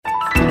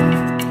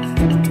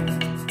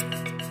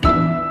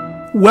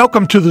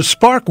Welcome to the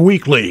Spark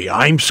Weekly.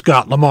 I'm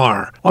Scott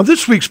Lamar. On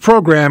this week's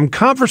program,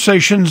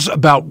 conversations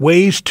about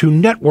ways to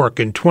network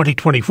in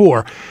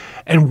 2024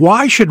 and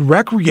why should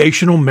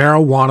recreational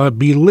marijuana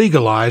be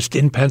legalized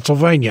in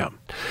Pennsylvania.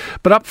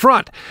 But up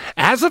front,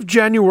 as of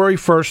January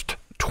 1st,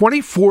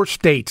 24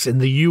 states in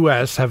the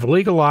U.S. have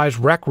legalized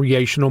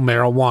recreational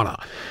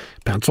marijuana.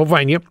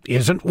 Pennsylvania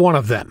isn't one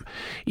of them.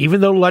 Even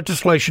though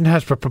legislation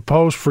has been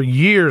proposed for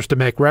years to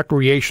make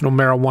recreational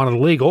marijuana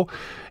legal,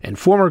 and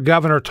former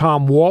Governor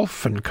Tom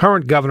Wolf and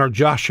current Governor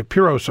Josh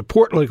Shapiro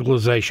support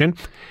legalization,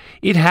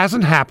 it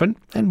hasn't happened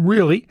and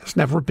really has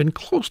never been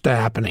close to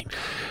happening.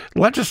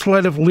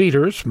 Legislative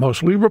leaders,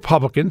 mostly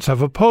Republicans,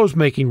 have opposed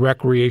making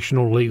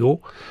recreational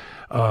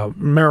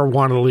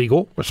marijuana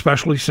legal,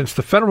 especially since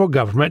the federal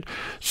government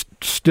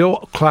still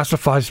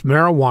classifies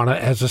marijuana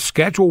as a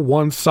Schedule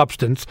I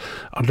substance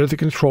under the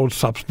Controlled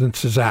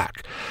Substances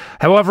Act.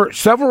 However,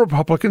 several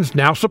Republicans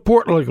now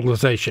support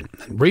legalization,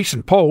 and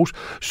recent polls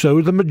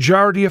show the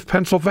majority of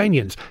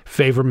Pennsylvanians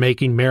favor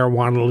making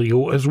marijuana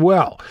legal as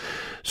well.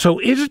 So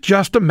is it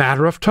just a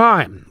matter of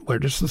time? Where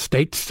does the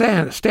state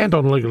stand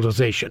on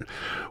legalization?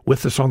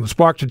 With us on the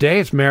Spark today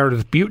is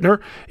Meredith Buettner,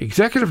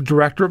 Executive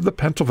Director of the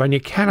Pennsylvania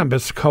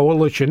Cannabis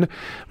Coalition.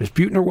 Ms.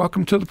 Buettner,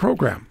 welcome to the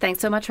program. Thanks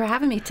so much for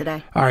having me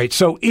today. All right,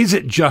 so is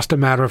it just a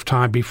matter of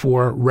time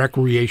before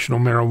recreational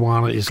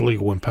marijuana is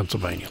legal in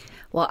Pennsylvania?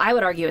 Well, I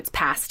would argue it's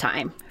past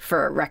time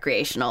for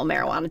recreational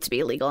marijuana to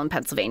be legal in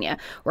Pennsylvania.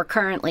 We're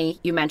currently,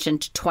 you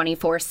mentioned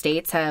 24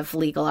 states have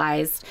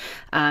legalized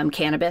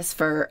cannabis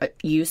for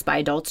use by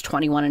adults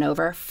 21 and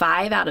over.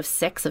 5 out of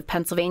 6 of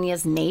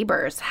Pennsylvania's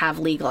neighbors have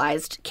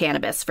legalized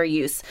cannabis for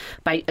use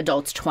by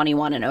adults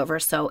 21 and over.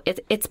 So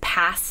it's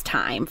past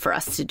time for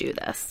us to do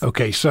this.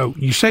 Okay, so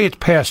you say it's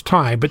past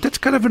time, but that's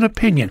kind of an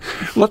opinion.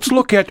 Let's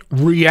look at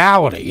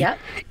reality. Yep.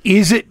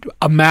 Is it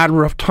a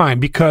matter of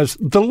time? Because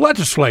the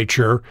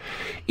legislature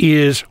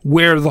is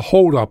where the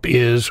holdup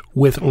is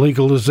with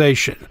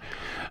legalization.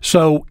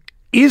 So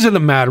is it a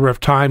matter of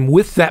time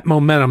with that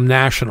momentum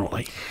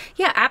nationally?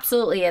 Yeah,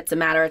 absolutely. It's a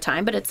matter of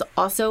time, but it's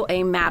also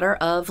a matter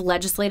of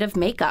legislative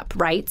makeup,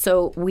 right?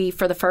 So we,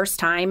 for the first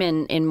time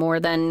in more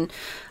than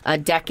a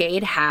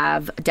decade,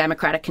 have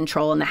Democratic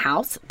control in the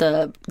House.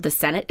 The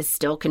Senate is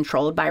still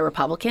controlled by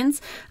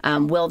Republicans.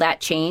 Will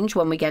that change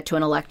when we get to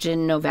an election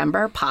in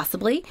November?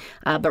 Possibly.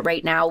 But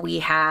right now we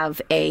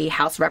have a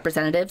House of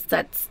Representatives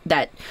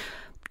that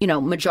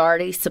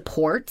majority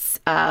supports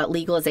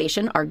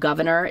legalization. Our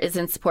governor is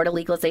in support of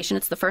legalization.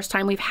 It's the first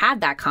time we've had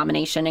that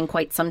combination in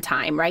quite some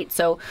time, right?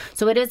 So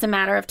it is a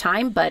matter of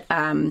time, but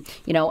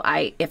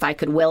if I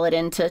could will it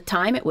into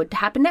time, it would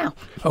happen now.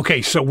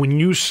 Okay, so when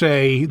you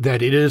say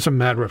that it is a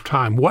matter of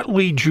time, what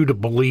leads you to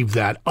believe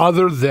that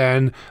other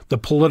than the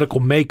political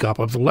makeup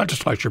of the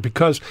legislature?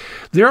 Because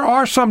there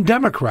are some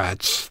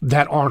Democrats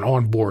that aren't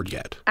on board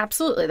yet.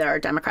 Absolutely, there are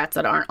Democrats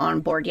that aren't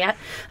on board yet.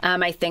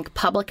 I think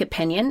public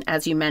opinion,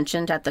 as you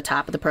mentioned at the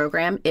top of the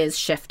program, is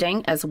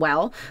shifting as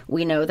well.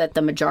 We know that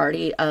the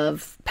majority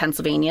of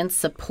Pennsylvanians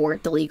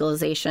support the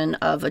legalization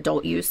of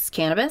adult use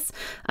cannabis.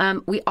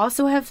 We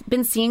also have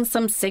been seeing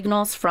some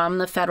signals from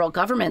the federal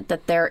government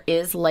that there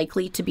is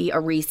likely to be a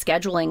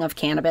rescheduling of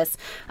cannabis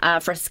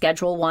for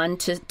Schedule I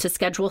to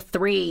Schedule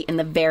III in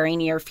the very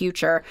near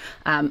future.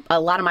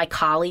 A lot of my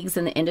colleagues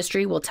in the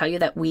industry will tell you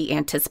that we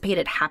anticipate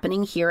it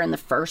happening here in the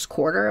first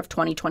quarter of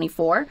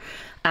 2024.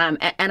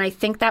 And I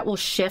think that will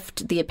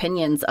shift the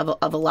opinions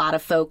of a lot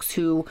of folks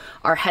who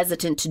are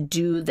hesitant to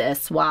do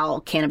this while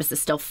cannabis is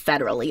still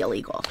federally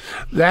illegal.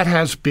 That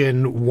has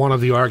been one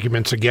of the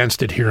arguments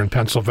against it here in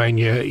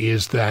Pennsylvania,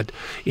 is that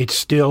it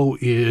still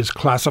is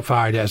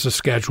classified as a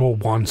Schedule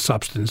I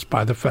substance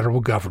by the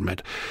federal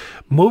government.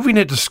 Moving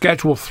it to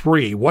Schedule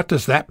III, what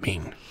does that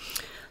mean?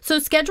 So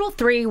Schedule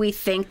III, we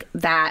think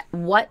that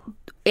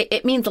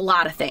it means a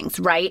lot of things,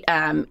 right?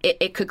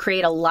 It could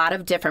create a lot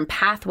of different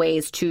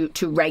pathways to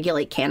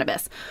regulate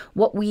cannabis.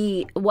 What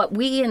we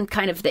and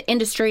kind of the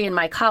industry and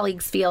my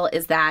colleagues feel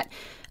is that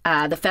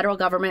the federal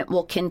government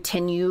will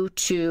continue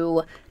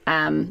to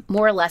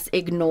more or less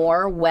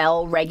ignore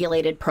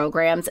well-regulated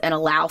programs and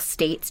allow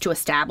states to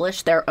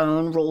establish their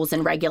own rules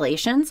and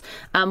regulations,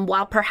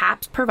 while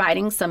perhaps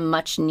providing some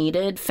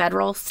much-needed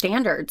federal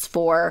standards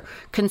for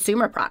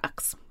consumer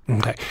products.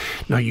 Okay.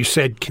 Now, you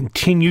said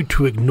continue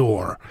to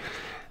ignore.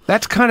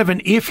 That's kind of an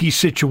iffy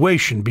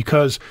situation,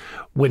 because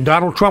when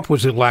Donald Trump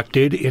was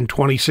elected in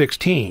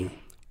 2016,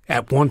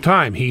 at one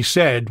time he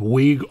said,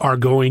 we are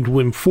going to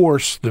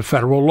enforce the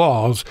federal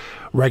laws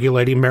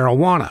regulating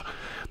marijuana.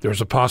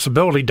 There's a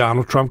possibility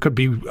Donald Trump could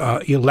be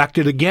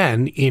elected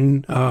again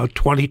in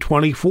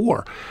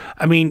 2024.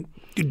 I mean,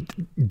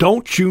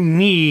 don't you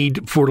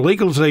need, for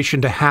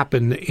legalization to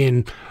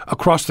happen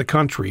across the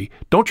country,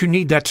 don't you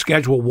need that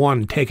Schedule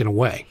I taken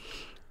away?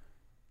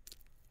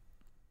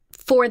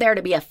 For there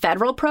to be a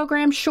federal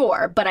program,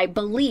 sure, but I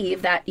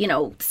believe that,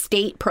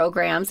 state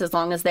programs, as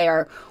long as they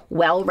are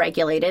well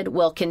regulated,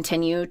 will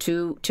continue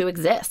to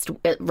exist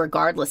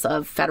regardless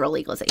of federal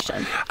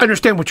legalization. I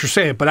understand what you're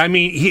saying, but I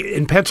mean,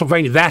 in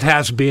Pennsylvania, that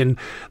has been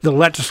the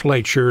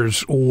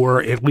legislature's,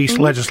 or at least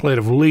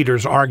legislative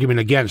leaders' argument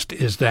against,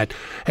 is that,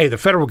 hey, the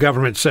federal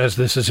government says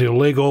this is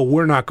illegal,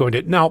 we're not going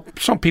to. Now,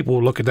 some people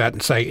will look at that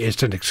and say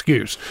it's an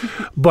excuse,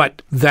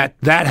 but that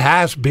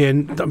has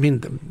been, I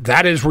mean,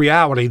 that is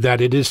reality,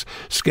 that it is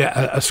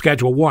a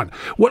Schedule 1.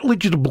 What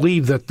leads you to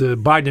believe that the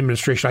Biden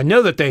administration, I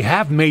know that they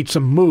have made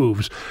some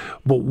moves,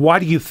 but why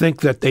do you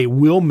think that they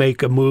will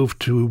make a move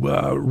to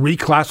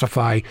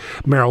reclassify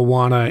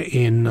marijuana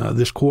in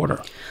this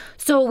quarter?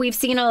 So we've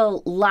seen a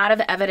lot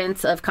of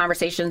evidence of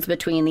conversations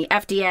between the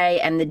FDA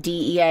and the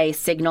DEA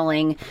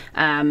signaling,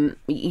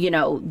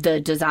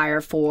 the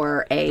desire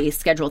for a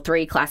Schedule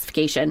 3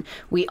 classification.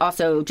 We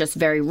also just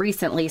very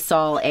recently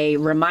saw a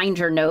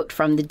reminder note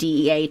from the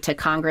DEA to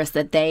Congress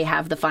that they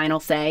have the final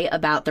say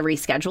about the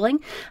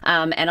rescheduling.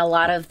 And a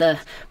lot of the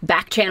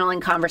back-channeling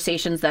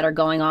conversations that are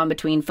going on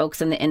between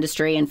folks in the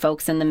industry and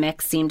folks in the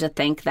mix seem to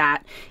think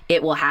that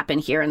it will happen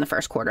here in the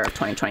first quarter of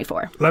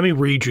 2024. Let me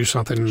read you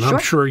something, and Sure. I'm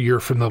sure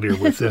you're familiar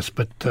with this,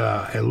 but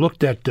I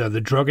looked at the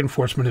Drug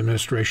Enforcement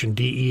Administration,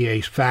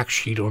 DEA's fact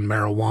sheet on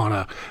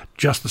marijuana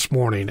just this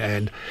morning,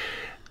 and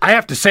I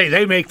have to say,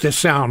 they make this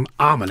sound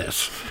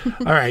ominous.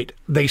 All right.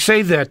 They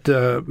say that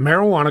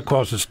marijuana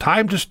causes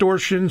time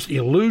distortions,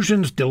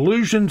 illusions,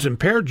 delusions,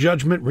 impaired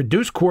judgment,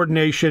 reduced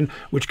coordination,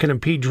 which can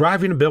impede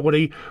driving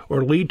ability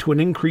or lead to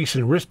an increase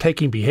in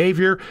risk-taking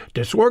behavior,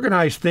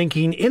 disorganized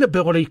thinking,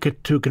 inability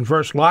to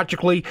converse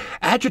logically,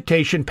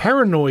 agitation,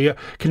 paranoia,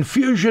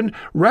 confusion,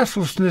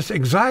 restlessness,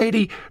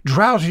 anxiety,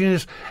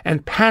 drowsiness,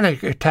 and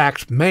panic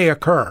attacks may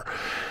occur.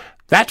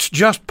 That's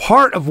just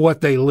part of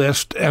what they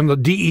list on the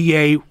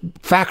DEA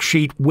fact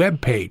sheet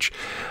webpage.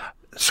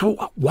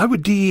 So why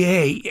would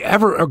DEA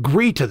ever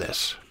agree to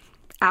this?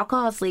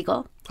 Alcohol is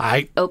legal.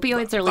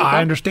 Opioids are legal.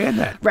 I understand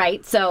that.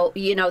 Right. So,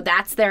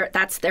 that's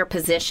their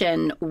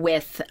position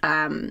with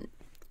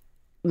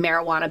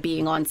marijuana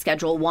being on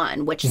Schedule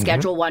 1, which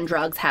Schedule 1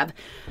 drugs have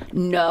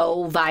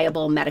no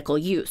viable medical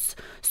use.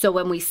 So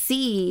when we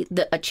see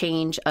a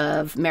change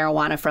of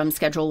marijuana from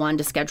Schedule 1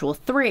 to Schedule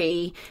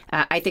 3,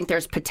 I think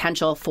there's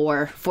potential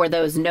for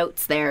those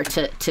notes there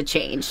to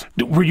change.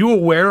 Were you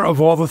aware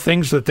of all the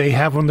things that they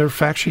have on their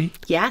fact sheet?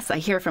 Yes, I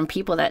hear from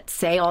people that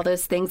say all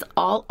those things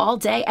all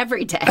day,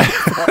 every day.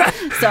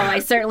 So I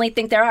certainly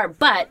think there are.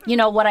 But,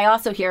 what I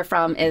also hear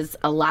from is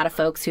a lot of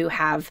folks who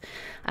have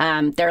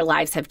their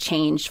lives have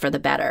changed for the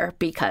better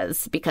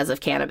because of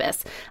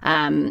cannabis.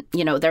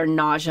 Their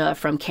nausea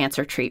from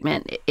cancer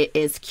treatment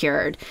is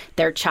cured.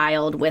 Their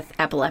child with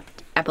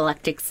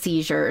epileptic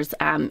seizures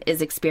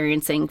is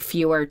experiencing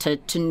fewer to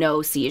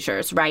no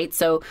seizures, right?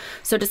 So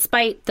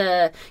despite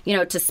the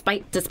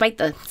despite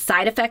the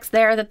side effects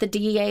there that the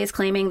DEA is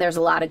claiming, there's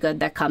a lot of good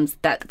that comes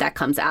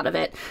out of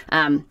it.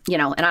 And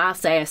I'll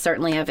say I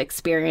certainly have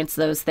experienced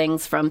those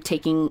things from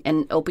taking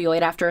an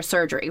opioid after a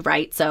surgery,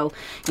 right? So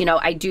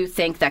I do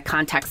think that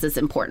context is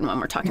important when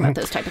we're talking about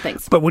those type of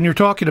things. But when you're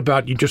talking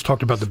about, you just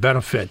talked about the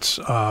benefits,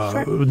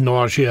 Sure.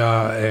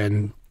 nausea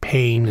and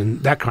pain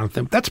and that kind of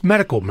thing. That's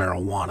medical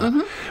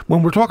marijuana.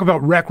 When we're talking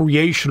about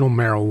recreational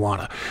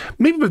marijuana,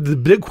 maybe the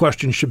big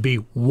question should be,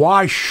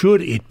 why should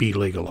it be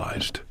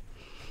legalized?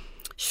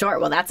 Sure.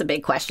 Well, that's a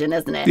big question,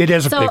 isn't it? It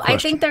is a big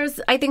question.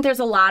 So I think there's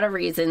a lot of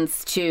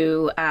reasons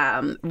to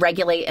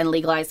regulate and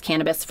legalize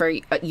cannabis for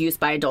use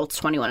by adults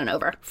 21 and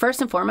over.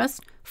 First and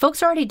foremost,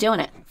 folks are already doing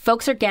it.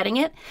 Folks are getting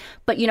it.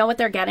 But you know what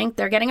they're getting?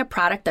 They're getting a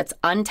product that's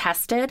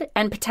untested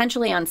and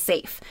potentially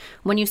unsafe.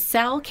 When you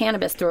sell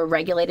cannabis through a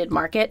regulated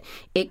market,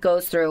 it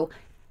goes through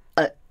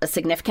a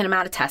significant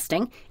amount of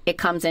testing. It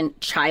comes in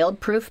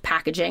child-proof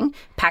packaging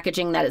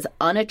that is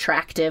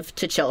unattractive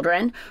to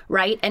children,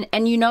 right?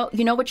 And you know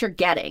what you're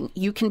getting.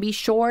 You can be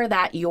sure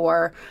that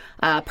you're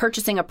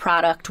purchasing a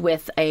product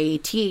with a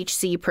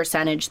THC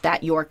percentage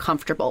that you're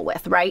comfortable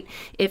with, right?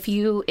 If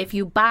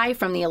you buy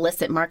from the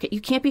illicit market, you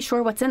can't be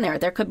sure what's in there.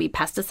 There could be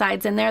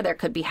pesticides in there. There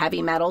could be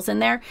heavy metals in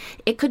there.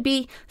 It could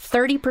be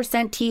 30%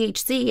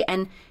 THC,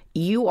 and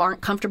you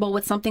aren't comfortable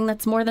with something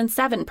that's more than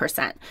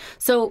 7%.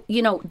 So,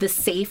 the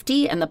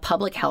safety and the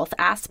public health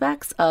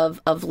aspects of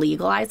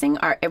legalizing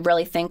I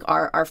really think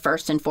are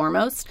first and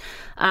foremost.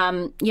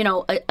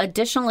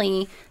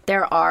 Additionally,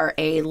 there are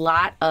a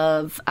lot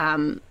of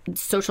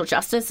social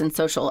justice and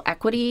social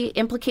equity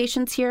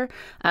implications here.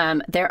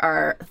 There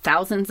are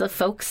thousands of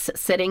folks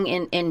sitting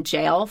in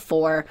jail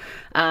for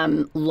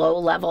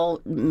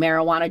low-level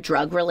marijuana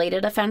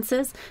drug-related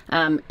offenses.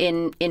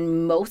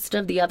 In most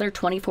of the other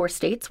 24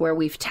 states where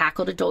we've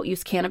tackled adult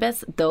use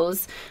cannabis,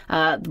 those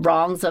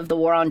wrongs of the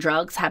war on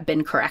drugs have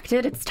been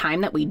corrected. It's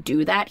time that we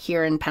do that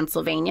here in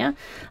Pennsylvania.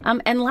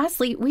 And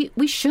lastly,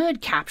 we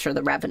should capture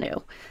the revenue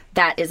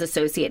that is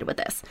associated with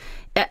this.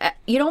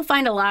 You don't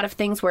find a lot of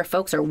things where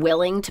folks are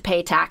willing to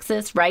pay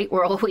taxes, right?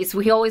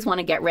 We always want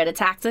to get rid of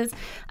taxes.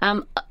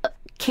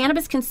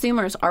 Cannabis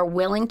consumers are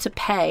willing to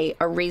pay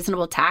a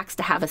reasonable tax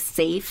to have a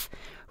safe,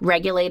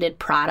 regulated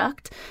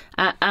product.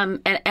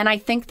 And I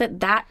think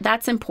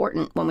that's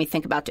important when we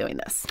think about doing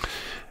this.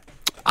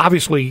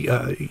 Obviously,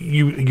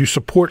 you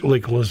support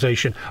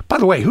legalization. By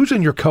the way, who's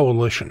in your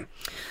coalition?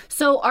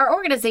 So our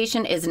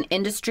organization is an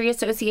industry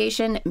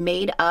association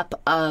made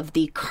up of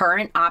the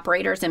current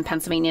operators in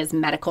Pennsylvania's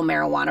medical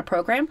marijuana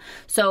program.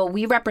 So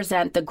we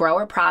represent the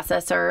grower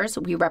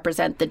processors, we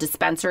represent the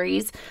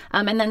dispensaries,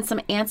 and then some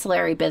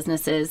ancillary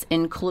businesses,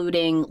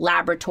 including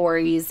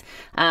laboratories,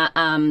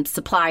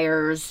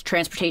 suppliers,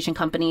 transportation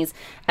companies,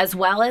 as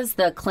well as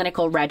the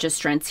clinical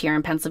registrants here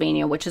in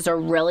Pennsylvania, which is a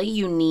really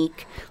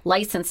unique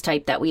license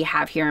type that we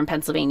have here in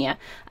Pennsylvania.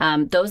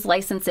 Those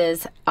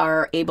licenses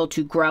are able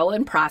to grow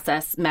and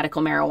process medical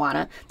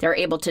marijuana. They're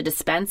able to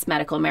dispense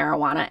medical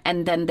marijuana,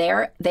 and then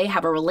they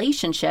have a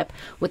relationship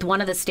with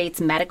one of the state's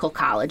medical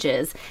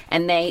colleges,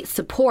 and they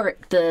support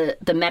the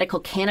medical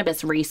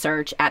cannabis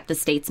research at the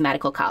state's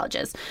medical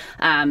colleges.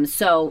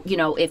 So,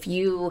 if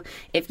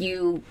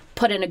you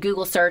put in a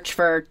Google search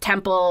for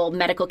Temple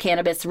Medical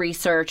Cannabis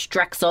Research,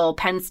 Drexel,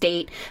 Penn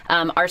State,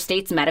 our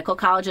state's medical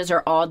colleges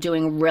are all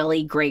doing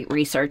really great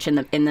research in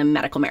the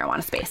medical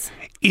marijuana space.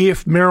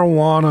 If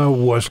marijuana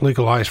was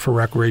legalized for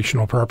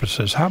recreational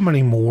purposes, how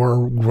many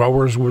more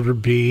growers would there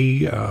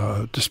be,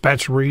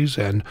 dispensaries,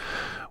 and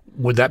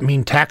would that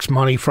mean tax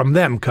money from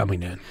them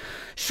coming in?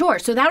 Sure.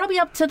 So that'll be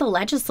up to the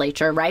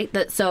legislature, right?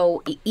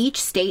 So each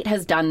state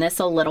has done this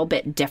a little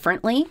bit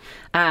differently.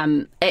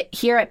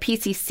 Here at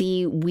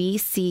PCC, we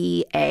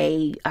see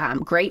a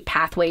great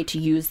pathway to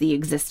use the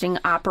existing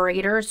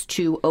operators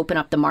to open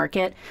up the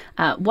market.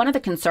 One of the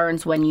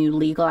concerns when you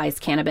legalize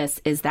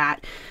cannabis is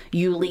that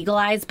you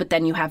legalize, but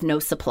then you have no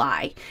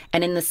supply.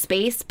 And in the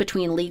space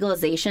between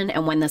legalization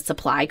and when the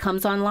supply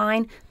comes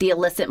online, the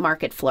illicit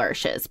market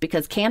flourishes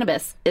because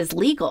cannabis is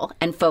legal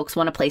and folks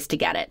want a place to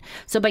get it.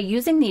 So by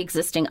using the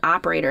existing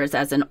operators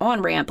as an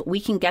on-ramp, we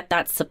can get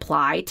that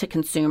supply to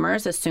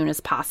consumers as soon as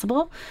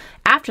possible.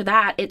 After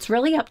that, it's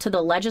really up to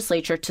the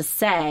legislature to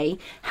say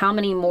how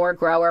many more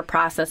grower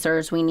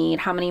processors we need,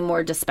 how many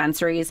more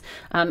dispensaries,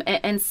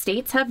 and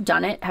states have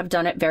done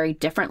it very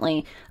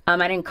differently.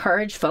 I'd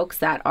encourage folks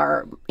that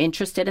are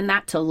interested in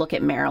that to look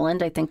at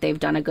Maryland. I think they've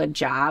done a good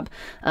job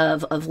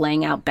of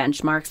laying out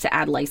benchmarks to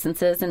add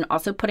licenses and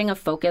also putting a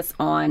focus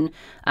on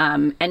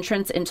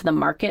entrance into the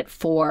market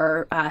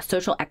for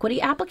social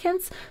equity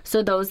applicants.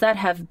 So those that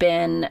have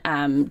been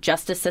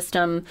justice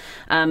system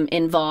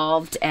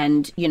involved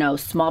and,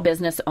 small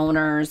business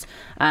owners,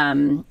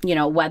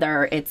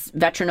 whether it's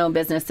veteran-owned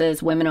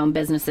businesses, women-owned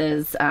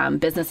businesses,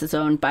 businesses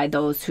owned by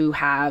those who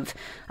have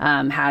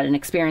had an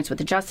experience with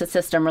the justice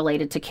system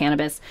related to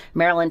cannabis.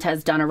 Maryland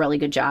has done a really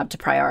good job to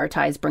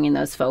prioritize bringing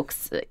those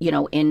folks,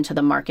 into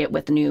the market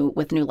with new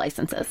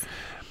licenses.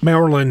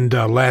 Maryland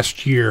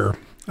last year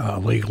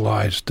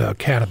legalized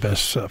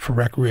cannabis for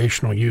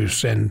recreational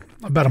use, and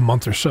about a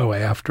month or so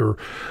after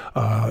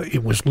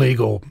it was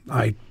legal,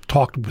 I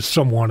talked with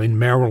someone in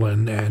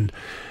Maryland, and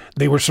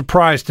they were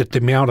surprised at the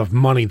amount of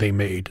money they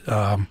made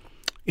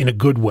in a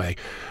good way.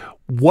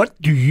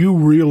 What do you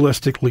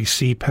realistically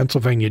see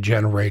Pennsylvania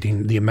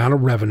generating, the amount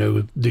of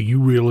revenue do you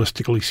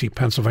realistically see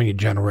Pennsylvania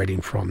generating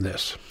from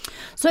this?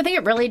 So I think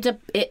it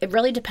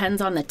really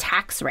depends on the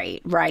tax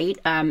rate, right?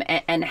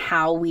 And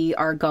how we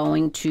are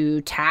going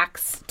to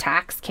tax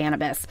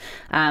cannabis.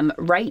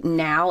 Right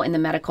now in the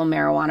medical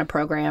marijuana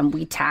program,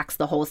 we tax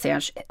the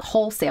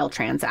wholesale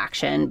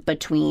transaction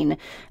between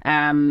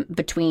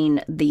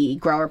the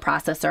grower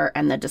processor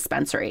and the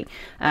dispensary.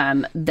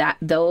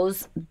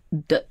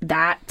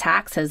 That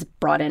tax has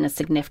brought in a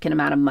significant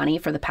amount of money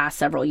for the past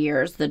several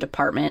years. The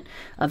Department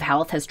of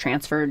Health has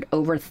transferred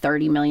over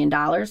 $30 million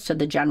to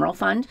the general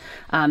fund.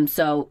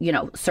 So,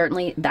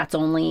 certainly that's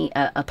only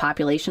a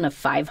population of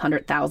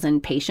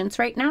 500,000 patients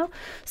right now.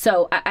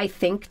 So I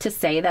think to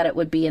say that it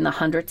would be in the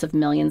hundreds of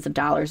millions of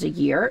dollars a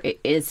year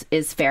is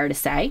fair to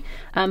say.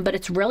 But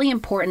it's really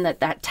important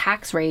that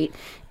tax rate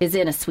is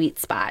in a sweet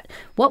spot.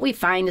 What we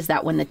find is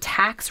that when the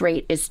tax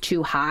rate is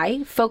too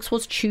high, folks will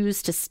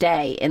choose to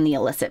stay in the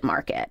illicit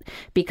market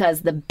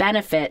because the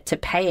benefit to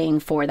paying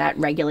for that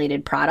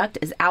regulated product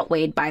is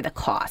outweighed by the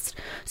cost.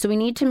 So we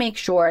need to make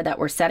sure that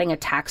we're setting a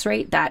tax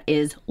rate that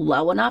is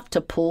low enough to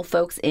pull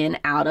folks in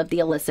out of the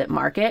illicit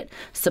market,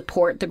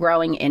 support the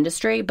growing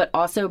industry, but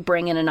also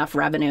bring in enough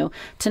revenue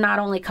to not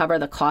only cover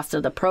the cost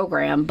of the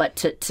program, but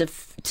to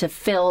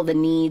fill the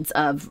needs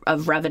of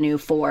revenue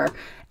for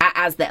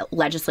as the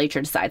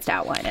legislature decides to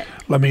outline it.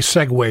 Let me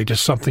segue to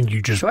something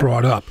you just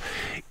brought up.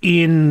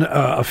 In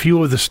a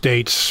few of the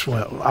states,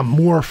 I'm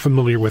more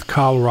familiar with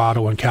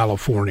Colorado and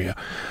California.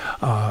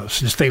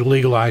 Since they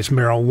legalized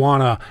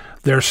marijuana,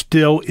 there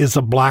still is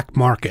a black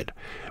market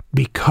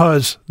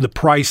because the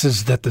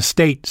prices that the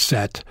state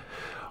set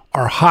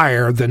are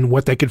higher than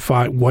what they could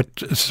find, what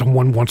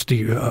someone wants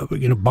to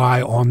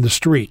buy on the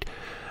street.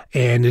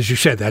 And as you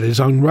said, that is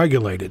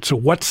unregulated. So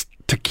what's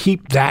to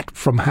keep that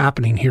from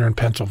happening here in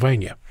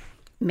Pennsylvania?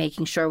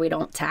 making sure we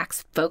don't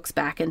tax folks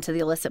back into the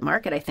illicit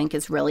market, I think,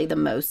 is really the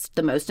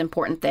most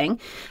important thing.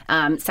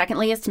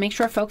 Secondly, is to make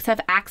sure folks have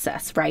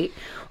access, right?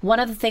 One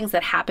of the things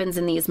that happens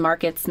in these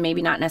markets,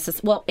 maybe not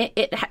necessarily, well,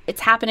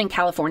 it's happened in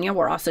California.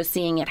 We're also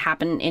seeing it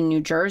happen in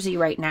New Jersey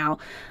right now,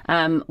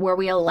 where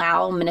we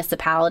allow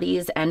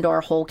municipalities and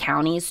or whole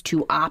counties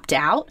to opt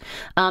out.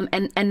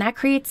 And that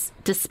creates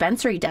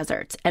dispensary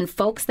deserts, and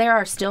folks there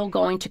are still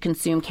going to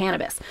consume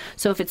cannabis.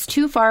 So if it's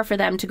too far for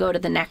them to go to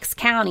the next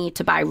county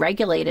to buy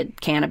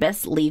regulated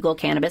cannabis, legal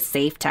cannabis,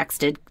 safe,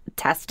 tested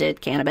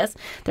cannabis,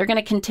 they're going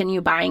to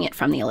continue buying it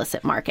from the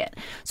illicit market.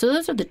 So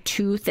those are the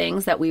two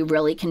things that we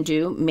really can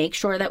do. Make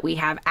sure that we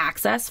have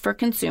access for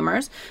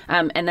consumers,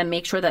 and then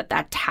make sure that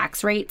that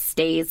tax rate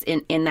stays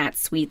in that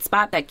sweet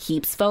spot that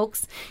keeps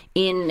folks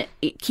in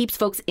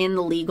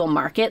the legal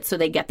market, so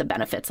they get the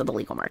benefits of the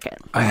legal market.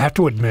 I have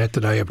to admit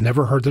that I have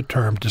never heard the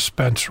term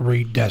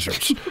dispensary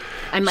deserts.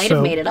 I might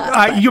have made it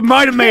up. You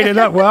might have made it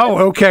up. Well,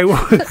 okay.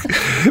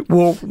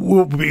 We'll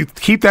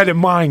keep that in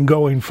mind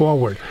going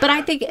forward. But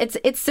I think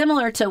it's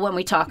similar to when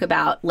we talk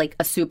about like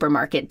a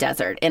supermarket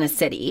desert in a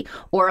city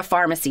or a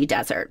pharmacy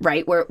desert,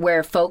 right?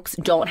 Where folks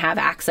don't have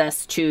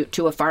access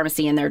to a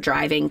pharmacy and they're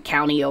driving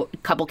a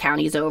couple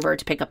counties over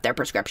to pick up their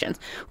prescriptions.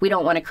 We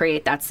don't want to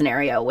create that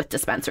scenario with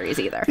dispensaries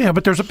either. Yeah,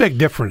 but there's a big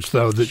difference,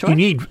 though, that Sure. you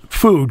need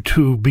food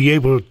to be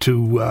able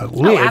to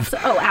live.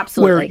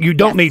 Absolutely. Where you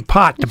don't need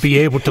pot to be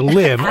able to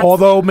live,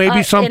 although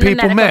maybe some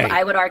people may.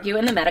 I would argue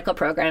in the medical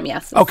program,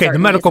 yes. Okay, the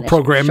medical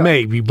program Sure.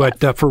 maybe,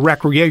 but for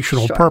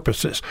recreational Sure.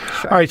 purposes.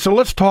 Sure. All right, so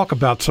let's talk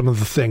about some of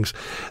the things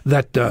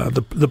that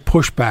the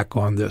pushback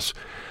on this.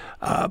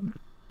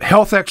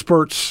 Health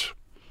experts,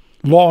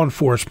 law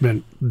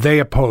enforcement, they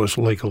oppose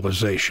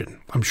legalization.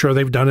 I'm sure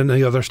they've done it in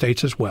the other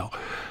states as well.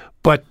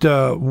 But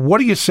what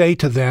do you say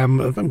to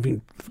them? I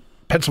mean,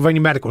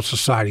 Pennsylvania Medical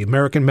Society,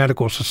 American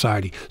Medical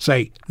Society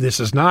say this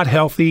is not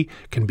healthy,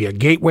 can be a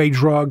gateway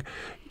drug.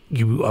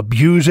 You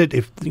abuse it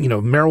if,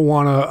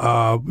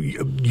 marijuana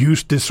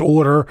use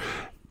disorder,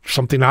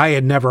 something I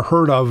had never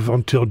heard of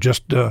until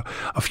just a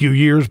few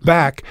years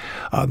back.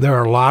 There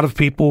are a lot of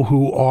people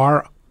who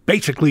are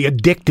basically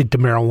addicted to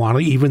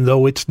marijuana, even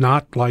though it's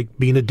not like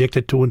being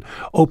addicted to an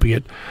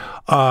opiate.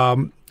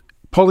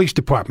 Police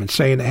department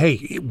saying,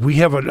 hey, we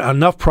have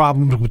enough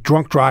problems with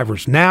drunk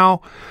drivers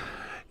now.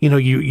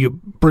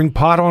 You bring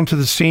pot onto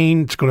the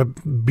scene, it's going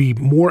to be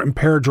more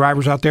impaired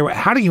drivers out there.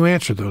 How do you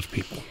answer those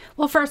people?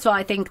 Well, first of all,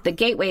 I think the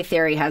gateway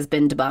theory has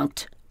been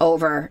debunked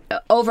over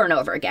and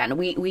over again.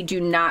 We do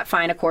not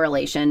find a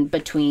correlation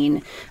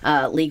between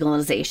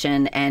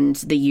legalization and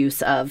the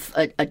use of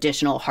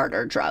additional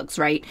harder drugs,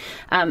 right?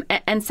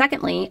 And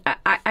secondly,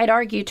 I'd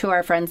argue to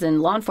our friends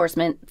in law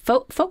enforcement,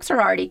 folks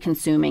are already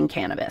consuming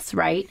cannabis,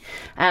 right?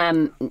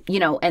 And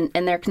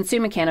they're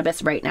consuming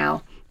cannabis right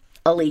now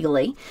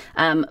illegally,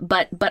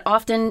 but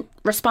often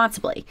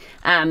responsibly.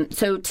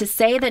 So to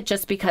say that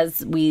just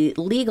because we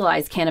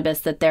legalize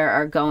cannabis that there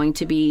are going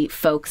to be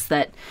folks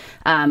that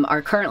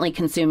are currently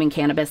consuming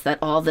cannabis that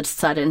all of a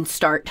sudden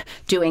start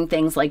doing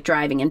things like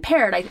driving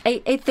impaired,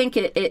 I think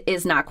it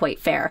is not quite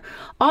fair.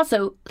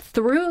 Also,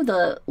 through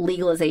the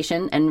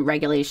legalization and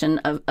regulation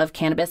of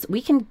cannabis,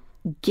 we can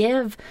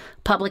give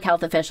public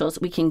health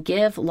officials, we can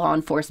give law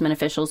enforcement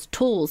officials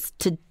tools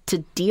to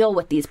deal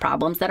with these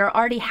problems that are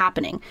already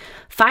happening.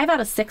 5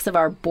 out of 6 of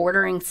our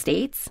bordering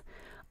states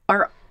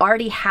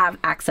already have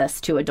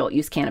access to adult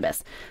use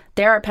cannabis.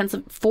 There are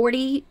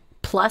 40%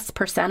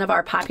 of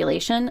our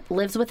population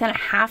lives within a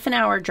half an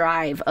hour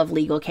drive of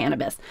legal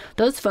cannabis.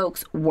 Those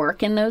folks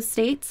work in those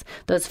states.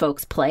 Those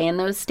folks play in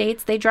those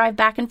states. They drive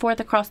back and forth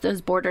across those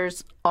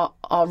borders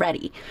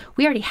already.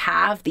 We already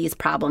have these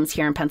problems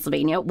here in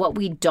Pennsylvania. What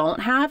we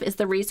don't have is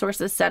the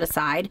resources set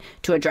aside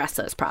to address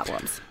those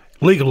problems.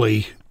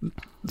 Legally,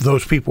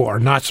 those people are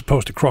not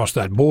supposed to cross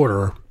that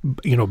border,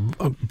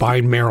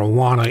 buying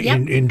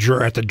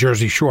marijuana at the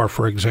Jersey Shore,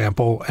 for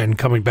example, and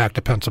coming back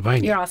to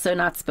Pennsylvania. You're also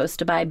not supposed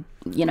to buy,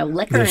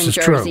 liquor in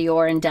Jersey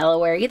or in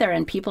Delaware either,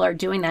 and people are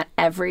doing that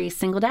every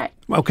single day.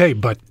 Okay,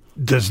 but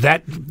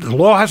the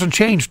law hasn't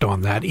changed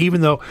on that,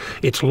 even though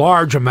it's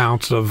large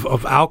amounts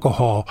of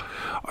alcohol.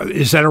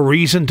 Is that a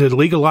reason to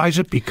legalize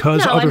it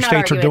because other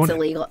states are doing it?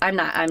 Illegal. I'm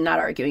not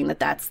arguing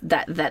that's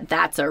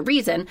a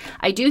reason.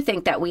 I do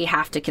think that we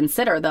have to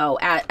consider, though,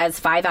 as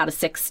 5 out of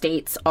 6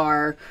 states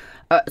are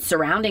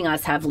surrounding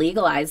us have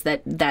legalized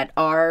that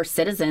our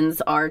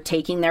citizens are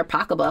taking their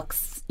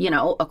pocketbooks,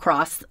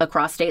 across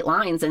state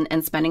lines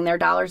and spending their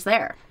dollars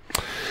there.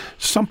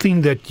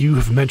 Something that you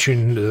have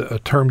mentioned, a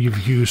term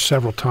you've used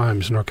several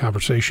times in our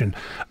conversation,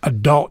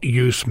 adult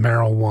use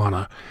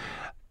marijuana.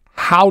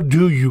 How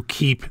do you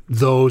keep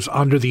those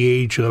under the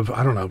age of,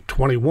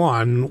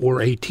 21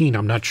 or 18?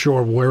 I'm not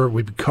sure where it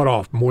would cut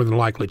off, more than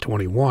likely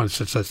 21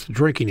 since that's the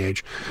drinking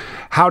age.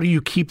 How do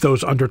you keep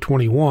those under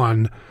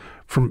 21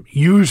 from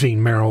using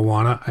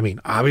marijuana? I mean,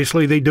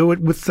 obviously they do it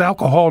with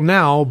alcohol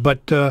now,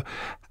 but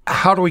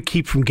how do we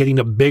keep from getting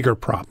a bigger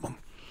problem?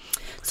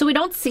 So we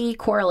don't see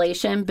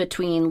correlation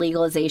between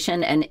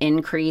legalization and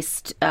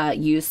increased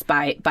use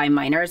by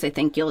minors. I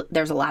think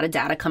there's a lot of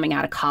data coming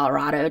out of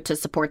Colorado to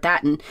support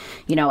that. And,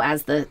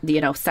 as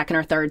the second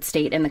or third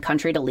state in the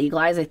country to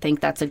legalize, I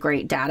think that's a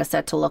great data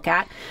set to look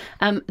at.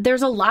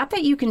 There's a lot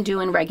that you can do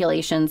in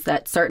regulations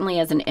that certainly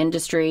as an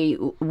industry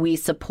we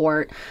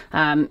support,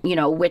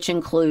 which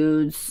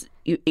includes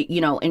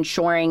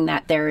ensuring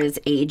that there is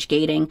age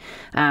gating.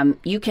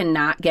 You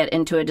cannot get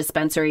into a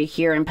dispensary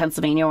here in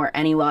Pennsylvania or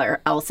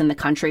anywhere else in the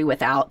country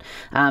without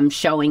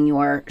showing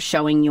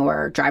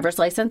your driver's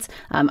license.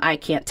 I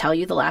can't tell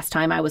you the last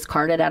time I was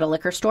carded at a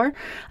liquor store.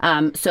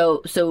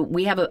 So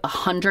we have a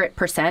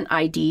 100%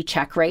 ID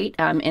check rate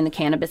in the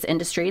cannabis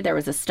industry. There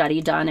was a study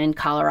done in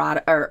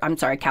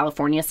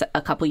California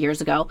a couple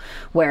years ago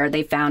where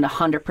they found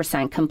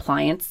 100%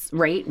 compliance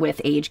rate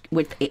with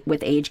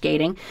age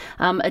gating.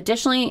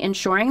 Additionally,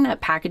 ensuring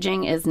that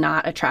packaging is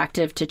not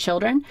attractive to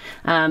children,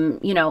 and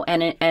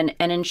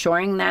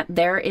ensuring that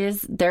there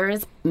is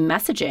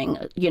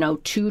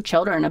messaging, to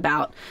children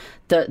about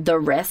the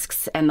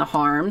risks and the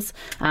harms.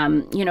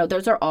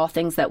 Those are all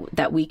things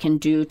that we can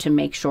do to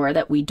make sure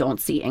that we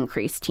don't see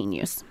increased teen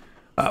use.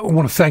 I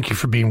want to thank you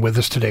for being with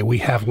us today. We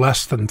have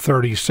less than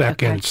 30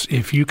 seconds. Okay.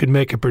 If you could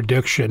make a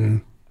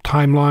prediction,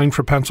 timeline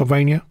for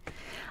Pennsylvania?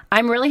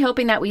 I'm really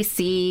hoping that we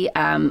see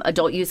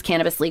adult use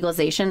cannabis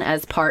legalization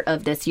as part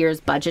of this year's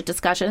budget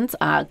discussions.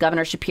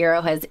 Governor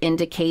Shapiro has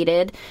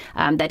indicated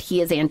that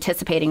he is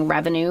anticipating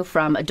revenue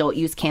from adult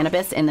use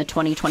cannabis in the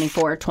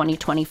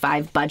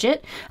 2024-2025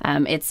 budget.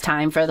 It's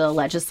time for the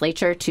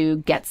legislature to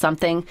get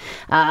something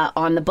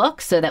on the book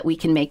so that we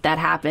can make that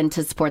happen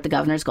to support the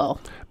governor's goal.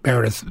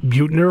 Meredith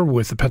Buettner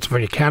with the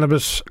Pennsylvania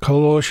Cannabis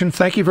Coalition,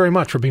 thank you very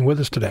much for being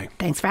with us today.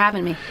 Thanks for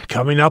having me.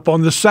 Coming up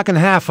on the second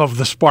half of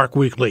the Spark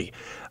Weekly,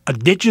 a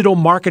digital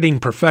marketing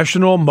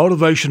professional,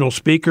 motivational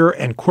speaker,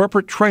 and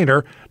corporate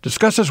trainer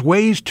discusses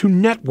ways to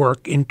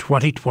network in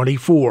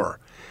 2024.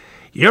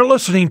 You're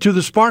listening to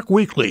the Spark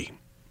Weekly.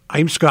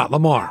 I'm Scott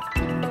Lamar.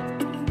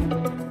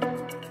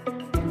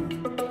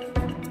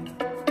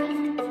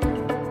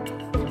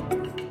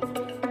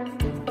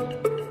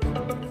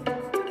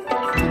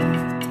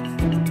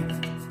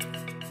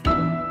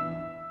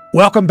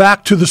 Welcome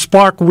back to the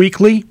Spark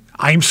Weekly.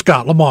 I'm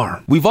Scott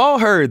Lamar. We've all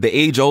heard the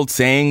age-old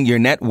saying, your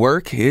net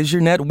worth is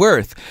your net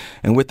worth.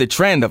 And with the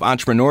trend of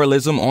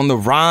entrepreneurialism on the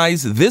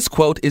rise, this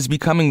quote is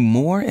becoming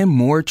more and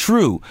more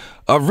true.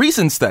 A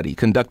recent study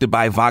conducted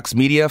by Vox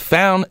Media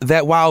found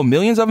that while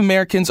millions of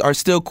Americans are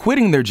still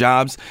quitting their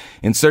jobs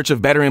in search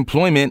of better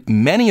employment,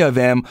 many of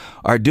them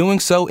are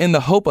doing so in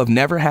the hope of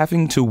never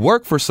having to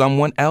work for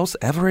someone else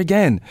ever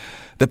again.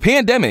 The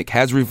pandemic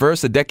has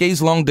reversed a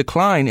decades-long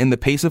decline in the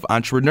pace of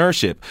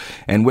entrepreneurship.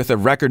 And with a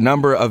record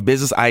number of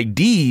business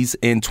IDs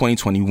in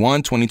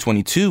 2021,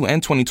 2022,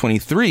 and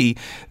 2023,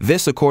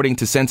 this according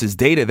to census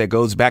data that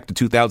goes back to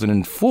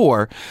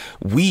 2004,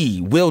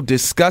 we will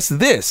discuss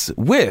this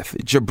with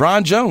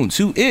Jabron Jones,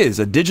 who is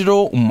a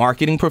digital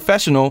marketing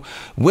professional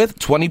with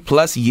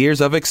 20-plus years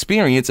of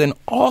experience and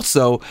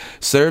also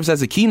serves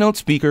as a keynote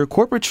speaker,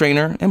 corporate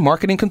trainer, and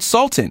marketing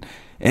consultant.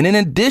 And in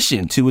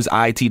addition to his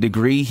IT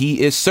degree,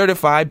 he is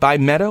certified by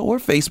Meta or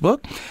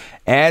Facebook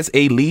as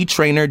a lead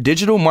trainer,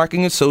 digital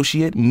marketing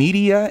associate,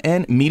 media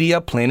and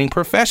media planning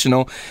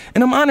professional.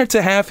 And I'm honored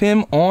to have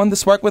him on The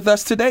Spark with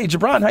us today.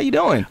 Jabron, how you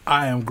doing?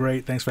 I am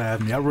great. Thanks for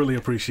having me. I really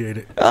appreciate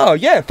it. Oh,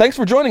 yeah. Thanks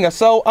for joining us.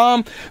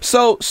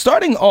 So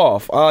starting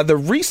off, the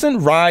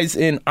recent rise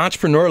in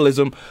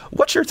entrepreneurialism,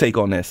 what's your take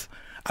on this?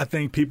 I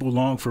think people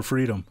long for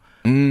freedom.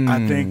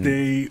 I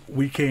think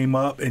we came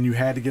up and you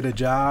had to get a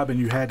job and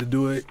you had to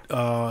do it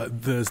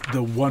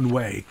the one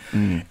way.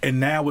 And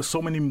now with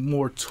so many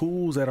more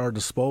tools at our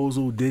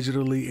disposal,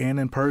 digitally and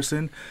in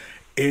person,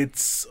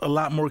 it's a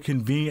lot more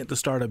convenient to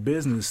start a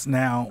business.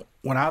 Now,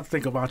 when I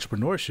think of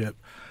entrepreneurship,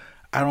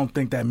 I don't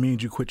think that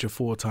means you quit your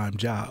full-time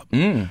job.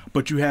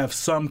 But you have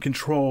some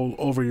control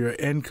over your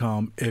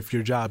income if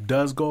your job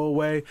does go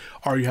away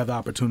or you have the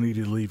opportunity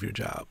to leave your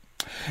job.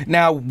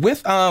 Now,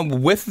 with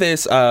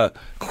this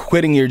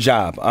quitting your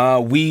job,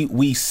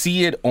 we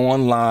see it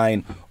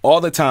online all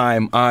the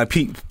time.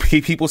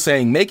 People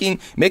saying making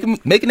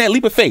that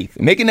leap of faith,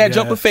 making that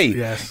jump of faith.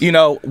 Yes. You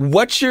know,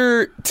 what's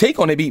your take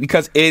on it?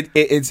 Because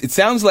it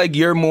sounds like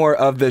you're more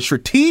of the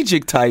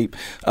strategic type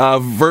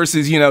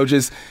versus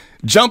just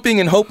jumping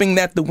and hoping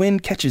that the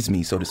wind catches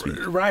me, so to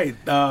speak. Right.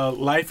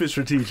 Life is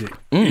strategic.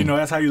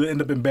 That's how you end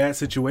up in bad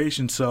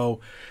situations. So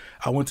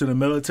I went to the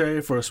military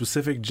for a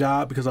specific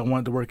job because I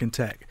wanted to work in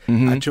tech.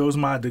 I chose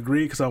my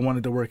degree because I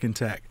wanted to work in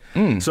tech.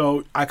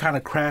 So I kind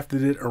of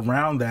crafted it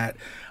around that.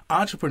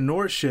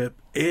 Entrepreneurship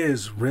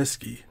is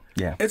risky.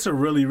 Yeah. It's a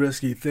really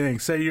risky thing.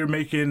 Say you're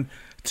making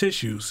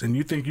tissues and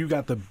you think you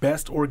got the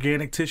best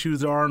organic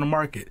tissues there are on the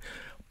market,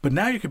 but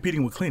now you're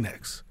competing with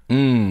Kleenex.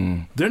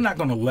 They're not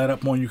going to let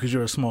up on you because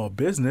you're a small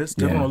business.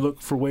 They're going to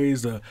look for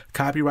ways to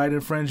copyright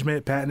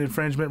infringement, patent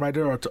infringement, right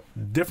there are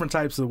different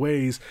types of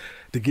ways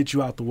to get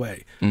you out the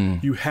way.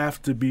 You have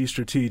to be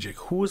strategic.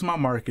 Who is my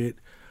market?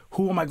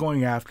 Who am I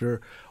going after?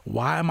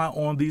 why am I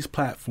on these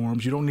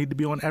platforms? You don't need to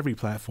be on every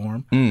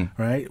platform,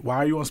 right? Why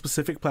are you on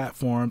specific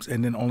platforms,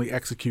 and then only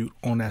execute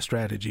on that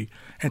strategy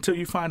until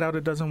you find out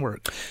it doesn't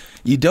work?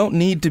 You don't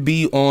need to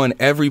be on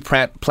every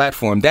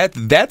platform.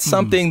 That's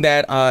something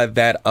that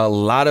a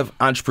lot of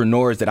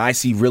entrepreneurs that I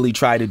see really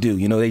try to do.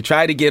 They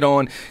try to get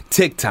on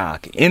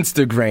TikTok,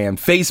 Instagram,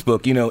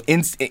 Facebook,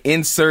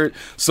 insert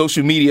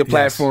social media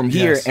platform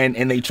here,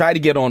 and they try to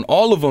get on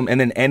all of them and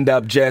then end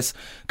up just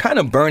kind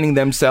of burning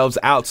themselves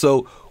out.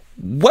 So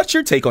what's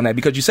your take on that?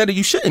 Because you said that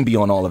you shouldn't be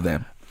on all of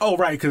them. Oh,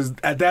 right, because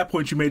at that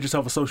point you made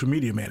yourself a social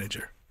media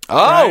manager. Oh,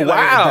 right?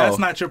 wow. If that's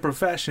not your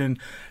profession,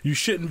 you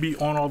shouldn't be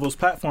on all those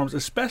platforms,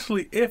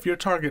 especially if your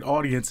target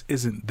audience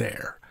isn't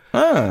there.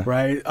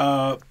 Right?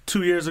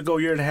 2 years ago,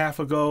 year and a half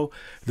ago,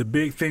 the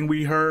big thing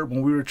we heard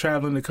when we were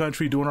traveling the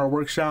country doing our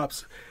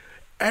workshops,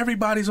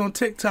 everybody's on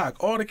TikTok.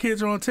 All the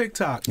kids are on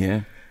TikTok.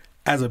 Yeah.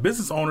 As a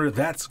business owner,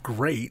 that's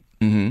great,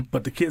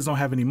 but the kids don't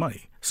have any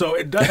money. So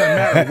it doesn't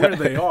matter where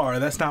they are.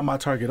 That's not my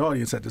target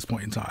audience at this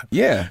point in time.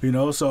 Yeah.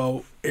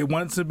 So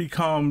once it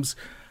becomes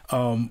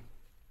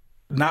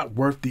not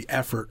worth the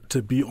effort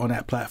to be on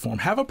that platform.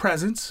 Have a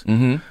presence,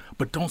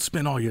 but don't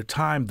spend all your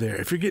time there.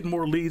 If you're getting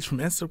more leads from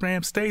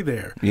Instagram, stay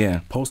there.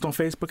 Yeah. Post on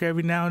Facebook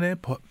every now and then.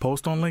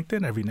 Post on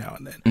LinkedIn every now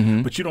and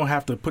then. But you don't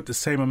have to put the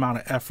same amount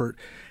of effort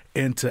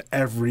into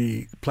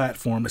every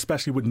platform,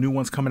 especially with new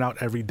ones coming out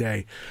every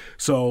day.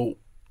 So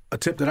a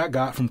tip that I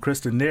got from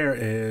Kristen there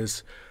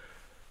is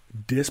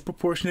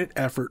disproportionate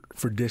effort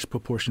for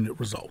disproportionate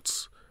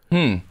results.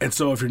 And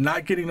so if you're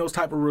not getting those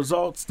type of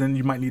results, then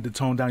you might need to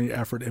tone down your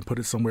effort and put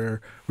it somewhere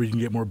where you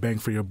can get more bang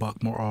for your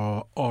buck,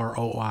 more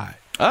ROI.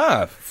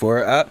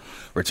 For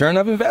return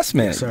of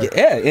investment. Yes,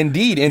 Yeah,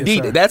 indeed.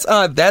 Yes,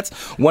 That's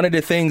one of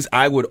the things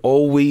I would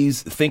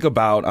always think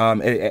about,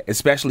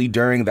 especially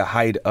during the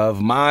height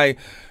of my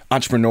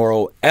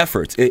entrepreneurial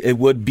efforts. It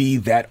would be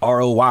that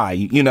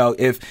ROI.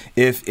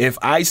 If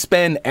I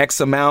spend X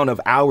amount of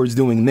hours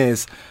doing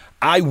this,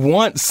 I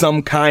want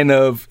some kind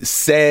of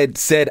said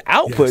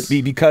output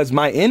because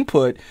my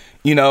input,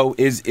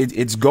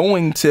 it's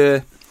going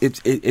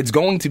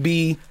to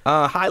be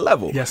high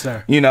level. Yes,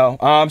 sir.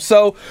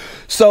 So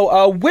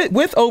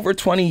with over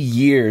 20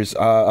 years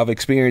of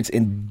experience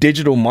in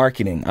digital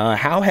marketing,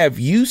 how have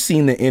you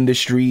seen the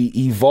industry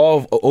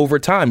evolve over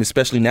time,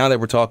 especially now that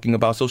we're talking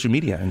about social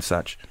media and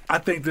such? I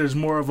think there's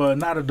more of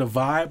not a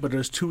divide, but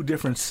there's two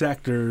different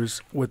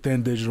sectors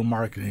within digital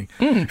marketing.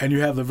 And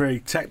you have the very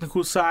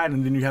technical side,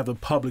 and then you have the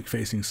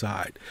public-facing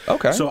side.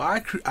 Okay. So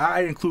I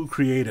include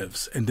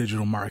creatives in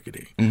digital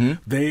marketing.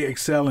 They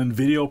excel in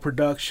video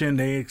production.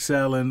 They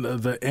excel in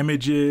the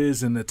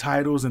images and the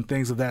titles and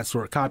things of that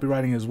sort,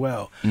 copywriting as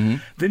well.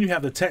 Then you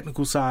have the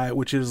technical side,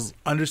 which is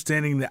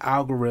understanding the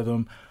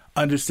algorithm,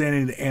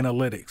 understanding the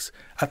analytics.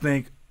 I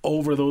think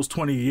over those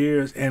 20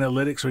 years,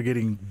 analytics are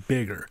getting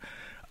bigger.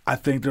 I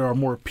think there are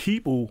more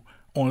people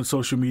on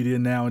social media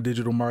now in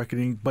digital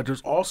marketing, but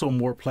there's also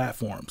more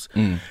platforms.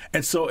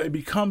 And so it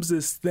becomes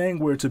this thing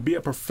where to be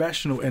a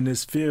professional in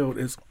this field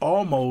is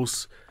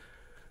almost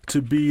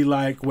to be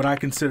like what I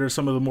consider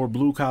some of the more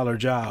blue-collar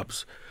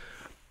jobs.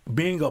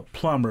 Being a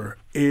plumber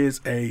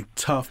is a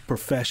tough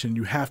profession.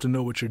 You have to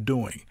know what you're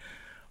doing,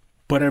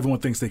 but everyone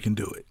thinks they can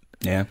do it.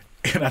 Yeah.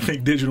 And I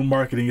think digital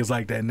marketing is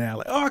like that now.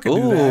 Like, I could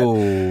do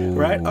that,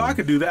 right? I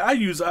could do that. I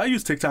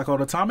use TikTok all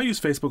the time. I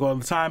use Facebook all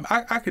the time.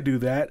 I could do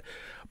that.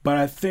 But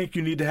I think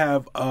you need to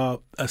have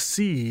a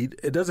seed.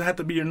 It doesn't have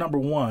to be your number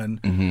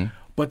one,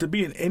 but to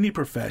be in any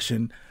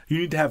profession, you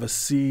need to have a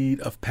seed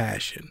of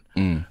passion.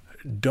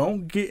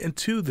 Don't get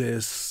into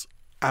this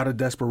out of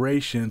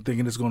desperation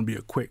thinking it's going to be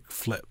a quick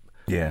flip.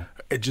 Yeah.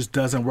 It just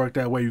doesn't work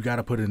that way. You got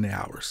to put in the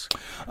hours.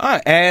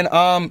 And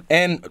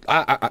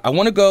I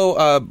want to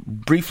go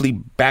briefly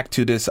back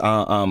to this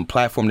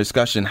platform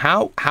discussion.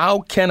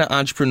 How can an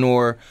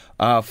entrepreneur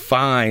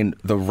find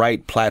the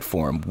right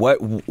platform?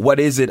 What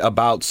is it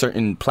about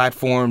certain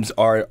platforms?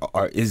 Or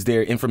is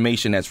there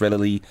information that's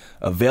readily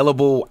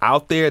available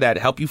out there that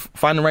help you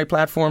find the right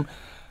platform?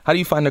 How do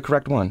you find the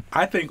correct one?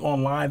 I think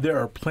online there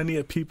are plenty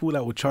of people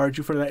that would charge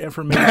you for that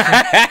information.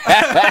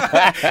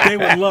 They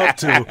would love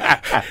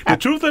to. The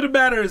truth of the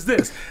matter is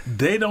this.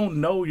 They don't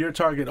know your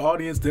target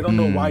audience. They don't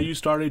know why you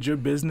started your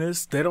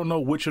business. They don't know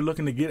what you're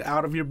looking to get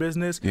out of your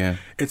business. Yeah.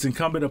 It's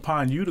incumbent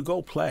upon you to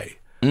go play.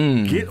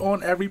 Get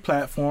on every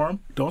platform.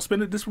 Don't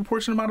spend a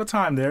disproportionate amount of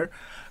time there.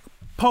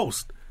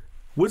 Post.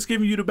 What's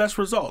giving you the best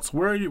results?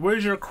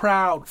 Where's your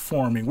crowd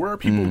forming? Where are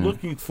people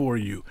looking for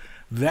you?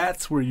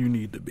 That's where you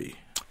need to be.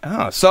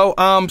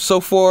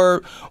 So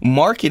for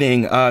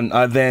marketing,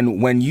 then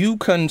when you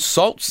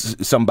consult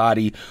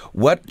somebody,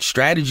 what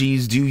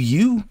strategies do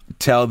you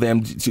tell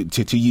them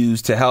to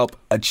use to help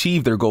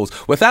achieve their goals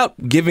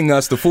without giving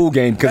us the full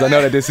game? Because I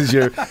know that this is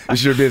your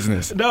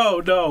business.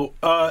 No.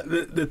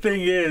 The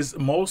thing is,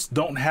 most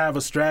don't have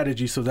a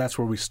strategy, so that's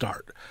where we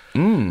start.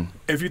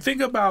 If you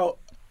think about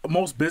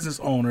most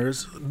business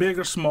owners, big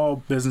or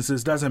small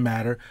businesses, doesn't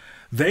matter.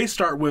 They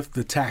start with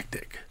the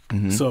tactic.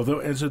 So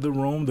they'll enter the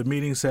room. The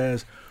meeting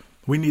says,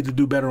 we need to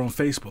do better on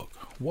Facebook.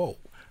 Whoa.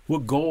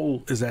 what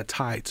goal is that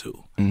tied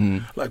to?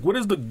 Like, what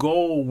is the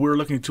goal we're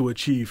looking to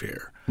achieve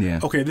here?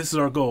 Yeah. Okay, this is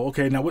our goal.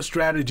 Okay, now what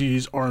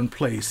strategies are in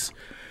place?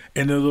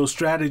 And do those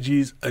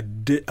strategies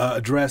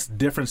address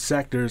different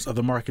sectors of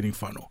the marketing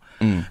funnel?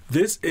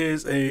 This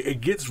is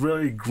it gets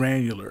really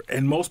granular,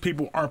 and most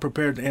people aren't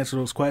prepared to answer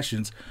those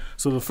questions.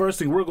 So the first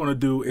thing we're going to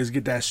do is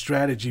get that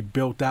strategy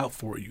built out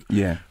for you.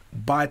 Yeah.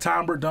 By the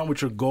time we're done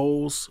with your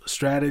goals,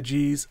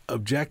 strategies,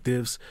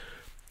 objectives,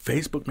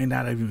 Facebook may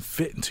not even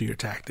fit into your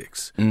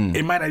tactics.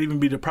 It might not even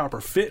be the proper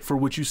fit for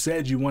what you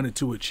said you wanted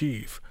to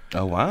achieve.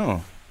 Oh,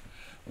 wow.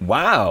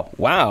 Wow.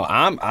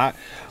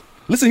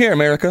 Listen here,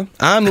 America.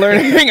 I'm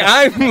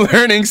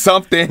learning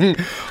something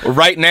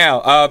right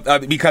now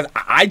because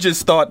I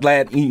just thought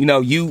that,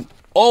 you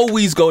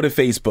always go to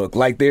Facebook.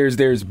 Like there's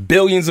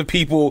billions of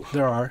people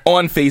There are.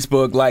 on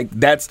Facebook. Like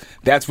that's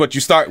what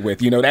you start with.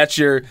 That's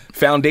your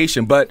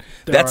foundation. But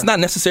that's not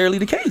necessarily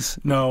the case.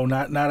 No,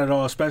 not at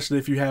all, especially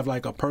if you have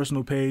like a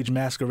personal page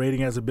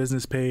masquerading as a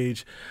business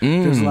page.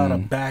 There's a lot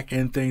of back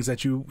end things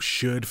that you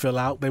should fill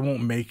out. They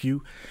won't make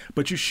you,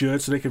 but you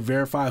should, so they can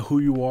verify who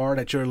you are,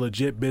 that you're a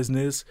legit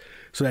business,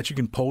 so that you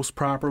can post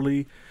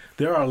properly.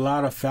 There are a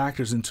lot of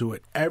factors into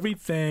it.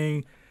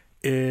 Everything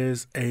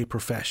is a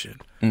profession.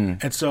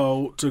 And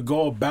so to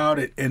go about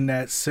it in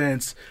that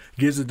sense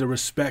gives it the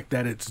respect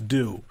that it's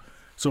due.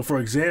 So for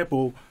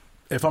example,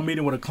 if I'm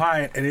meeting with a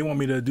client and they want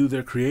me to do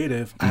their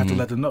creative, I have to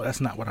let them know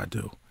that's not what I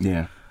do.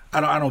 Yeah.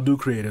 I don't do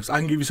creatives. I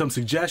can give you some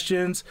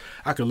suggestions.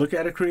 I can look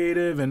at a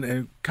creative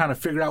and kind of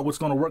figure out what's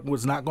going to work and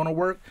what's not going to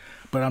work.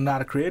 But I'm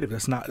not a creative.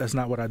 That's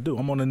not what I do.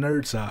 I'm on the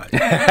nerd side.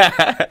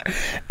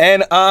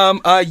 And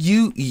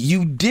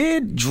you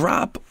did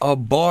drop a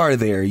bar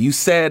there. You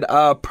said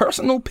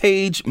personal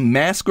page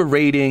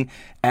masquerading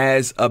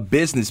as a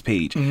business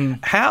page.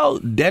 How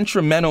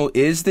detrimental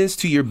is this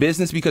to your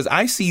business? Because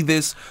I see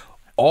this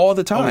all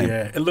the time. Oh,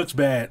 yeah. It looks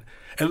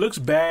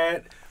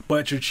bad.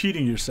 But you're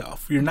cheating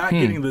yourself. You're not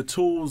getting the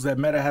tools that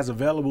Meta has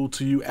available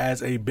to you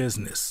as a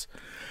business.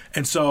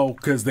 And so,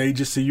 because they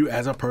just see you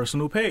as a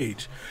personal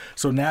page.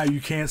 So now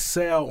you can't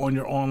sell on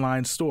your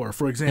online store.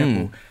 For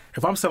example,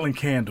 if I'm selling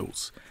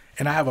candles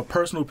and I have a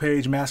personal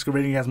page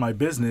masquerading as my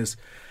business,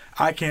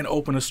 I can't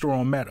open a store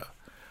on Meta.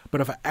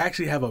 But if I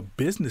actually have a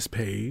business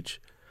page,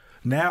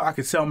 now I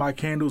can sell my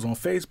candles on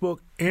Facebook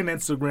and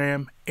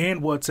Instagram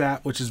and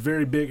WhatsApp, which is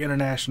very big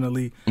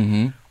internationally,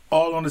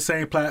 all on the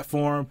same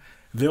platform.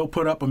 They'll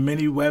put up a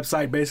mini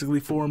website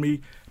basically for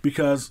me,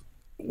 because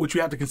what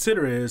you have to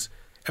consider is,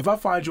 if I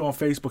find you on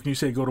Facebook and you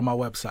say, go to my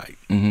website,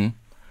 and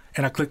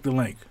I click the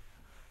link,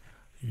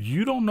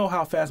 you don't know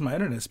how fast my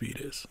internet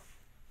speed is.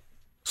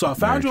 So I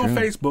found you on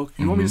Facebook.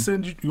 You want me to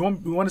send you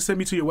want to send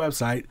me to your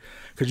website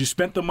because you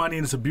spent the money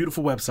and it's a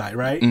beautiful website,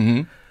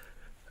 right?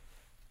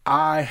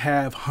 I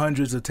have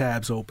hundreds of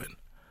tabs open.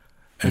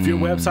 If your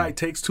website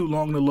takes too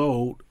long to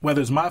load,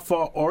 whether it's my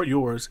fault or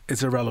yours,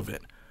 it's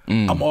irrelevant.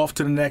 I'm off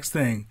to the next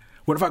thing.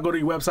 What if I go to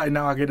your website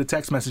now, I get a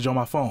text message on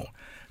my phone?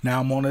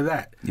 Now I'm on to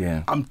that.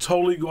 Yeah. I'm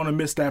totally going to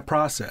miss that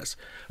process.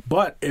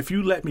 But if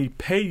you let me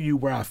pay you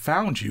where I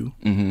found you,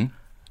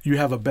 you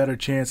have a better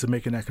chance of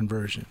making that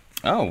conversion.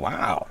 Oh,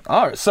 wow.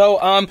 All right.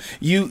 So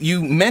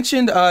you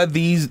mentioned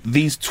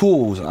these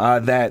tools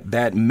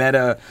that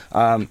Meta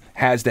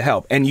has to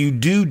help. And you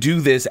do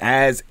this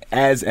as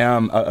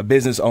a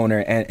business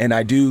owner. And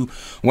I do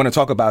want to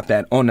talk about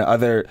that on the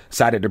other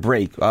side of the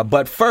break.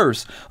 But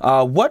first,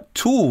 what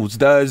tools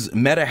does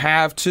Meta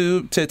have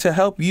to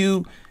help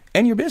you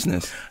and your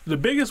business? The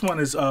biggest one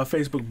is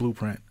Facebook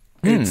Blueprint.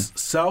 It's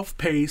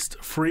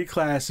self-paced, free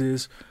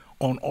classes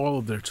on all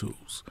of their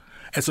tools.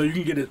 And so you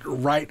can get it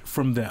right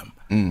from them.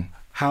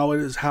 How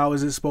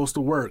is it supposed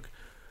to work?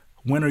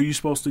 When are you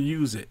supposed to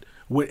use it?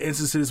 What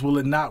instances will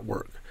it not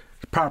work?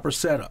 Proper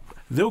setup.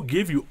 They'll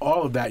give you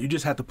all of that. You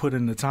just have to put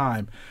in the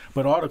time.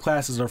 But all the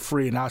classes are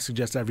free, and I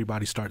suggest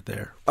everybody start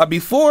there.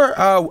 Before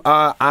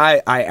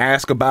I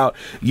ask about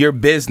your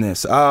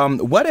business,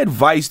 what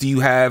advice do you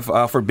have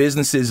for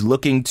businesses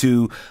looking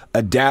to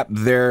adapt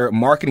their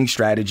marketing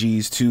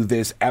strategies to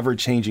this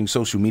ever-changing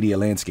social media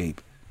landscape?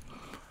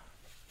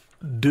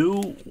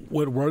 Do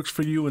what works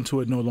for you until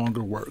it no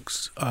longer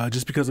works.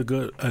 Just because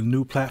a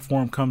new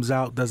platform comes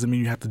out doesn't mean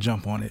you have to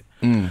jump on it.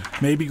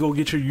 Maybe go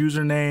get your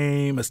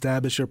username,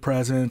 establish your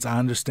presence. I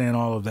understand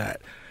all of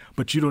that.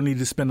 But you don't need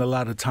to spend a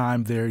lot of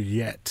time there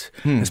yet,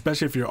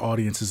 especially if your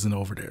audience isn't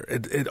over there.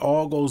 It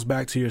all goes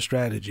back to your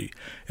strategy.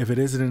 If it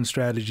isn't in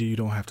strategy, you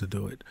don't have to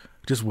do it.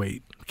 Just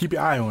wait. Keep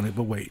your eye on it,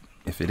 but wait.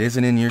 If it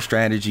isn't in your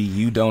strategy,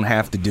 you don't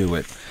have to do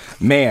it.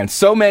 Man,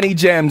 so many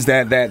gems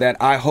that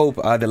I hope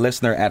the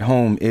listener at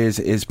home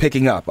is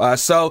picking up.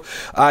 So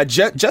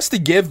just to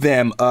give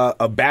them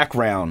a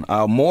background,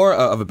 more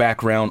of a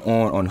background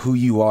on who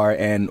you are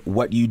and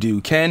what you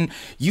do, can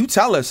you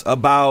tell us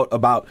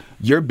about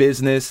your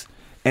business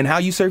and how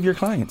you serve your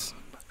clients?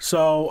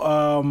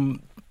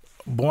 So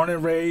born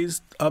and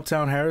raised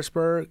uptown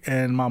Harrisburg,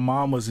 and my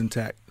mom was in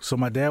tech. So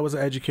my dad was an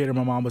educator,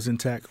 my mom was in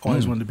tech,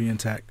 always wanted to be in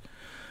tech.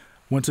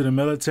 went to the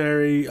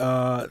military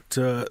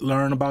to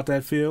learn about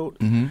that field.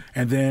 And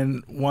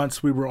then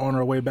once we were on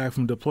our way back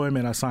from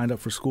deployment, I signed up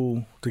for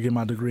school to get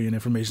my degree in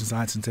information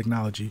science and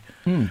technology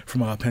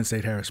from Penn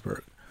State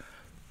Harrisburg.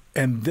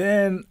 And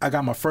then I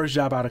got my first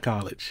job out of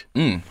college.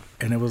 And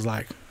it was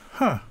like,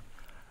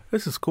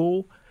 this is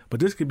cool, but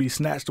this could be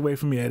snatched away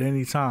from me at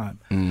any time.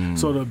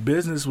 So the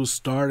business was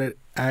started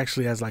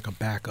actually as like a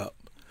backup.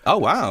 Oh,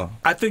 wow.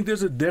 I think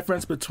there's a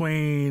difference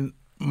between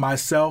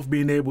myself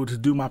being able to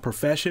do my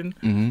profession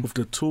with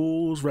the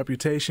tools,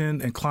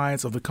 reputation, and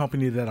clients of the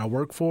company that I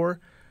work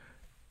for,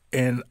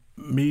 and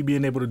me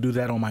being able to do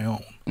that on my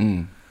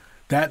own.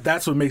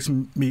 That's what makes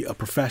me a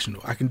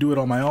professional. I can do it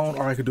on my own,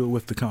 or I could do it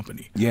with the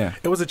company. Yeah,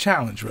 it was a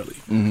challenge, really.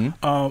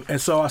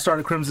 And so I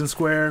started Crimson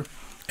Square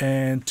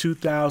in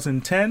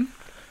 2010,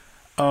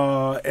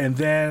 and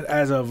then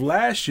as of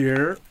last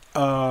year,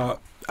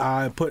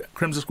 I put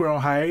Crimson Square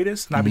on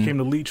hiatus, and I became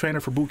the lead trainer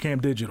for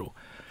Bootcamp Digital.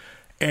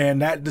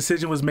 And that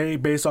decision was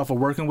made based off of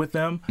working with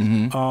them,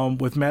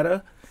 with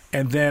Meta,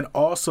 and then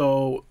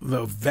also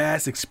the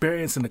vast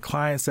experience and the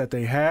clients that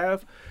they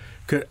have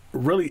could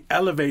really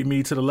elevate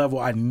me to the level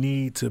I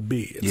need to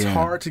be. It's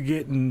hard to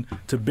get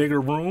into bigger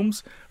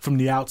rooms from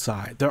the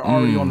outside. They're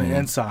already on the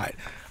inside.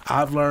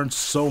 I've learned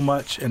so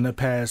much in the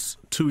past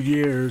 2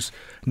 years,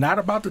 not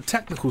about the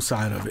technical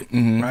side of it,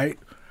 right?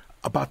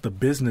 About the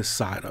business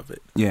side of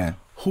it. Yeah.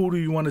 Who do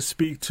you want to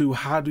speak to?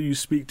 How do you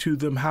speak to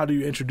them? How do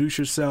you introduce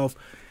yourself?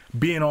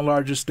 Being on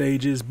larger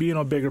stages, being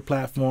on bigger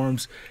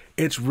platforms,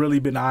 it's really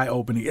been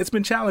eye-opening. It's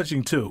been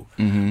challenging too,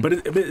 but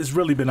it's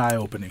really been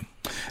eye-opening.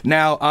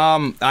 Now,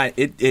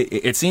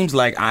 it seems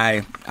like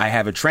I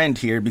have a trend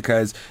here,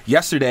 because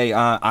yesterday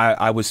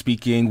I was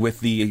speaking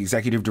with the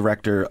executive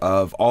director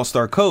of All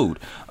Star Code,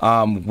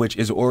 which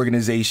is an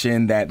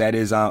organization that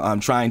is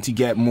trying to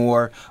get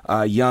more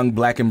young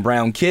black and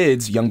brown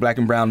kids, young black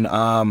and brown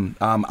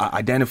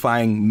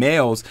identifying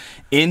males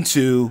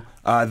into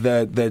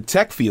the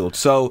tech field.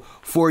 So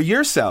for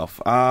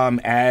yourself,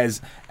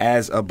 as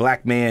a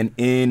black man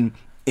in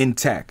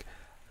tech,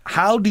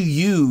 how do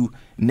you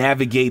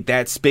navigate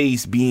that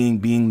space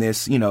being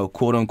this,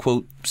 quote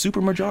unquote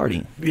super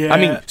majority? I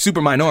mean,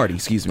 super minority,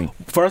 excuse me.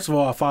 First of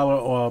all, I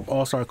follow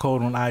All Star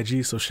Code on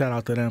IG, so shout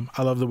out to them.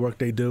 I love the work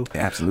they do.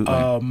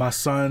 Absolutely. My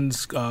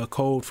sons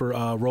code for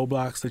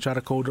Roblox. They try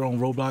to code their own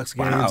Roblox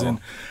games, and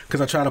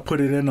because I try to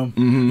put it in them,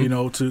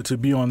 to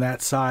be on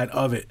that side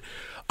of it.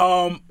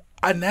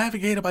 I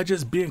navigate it by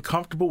just being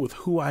comfortable with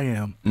who I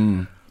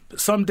am.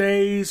 Some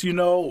days, you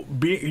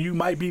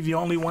might be the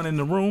only one in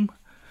the room,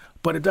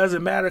 but it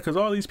doesn't matter, because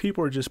all these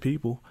people are just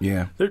people.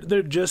 Yeah,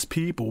 they're just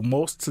people.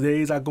 Most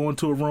days I go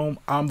into a room,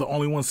 I'm the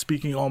only one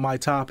speaking on my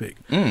topic,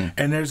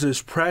 and there's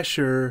this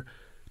pressure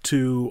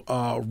to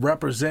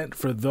represent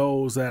for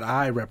those that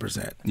I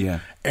represent.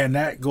 Yeah, and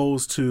that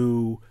goes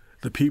to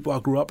the people I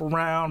grew up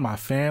around, my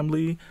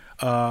family,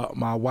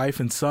 my wife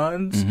and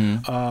sons,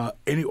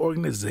 any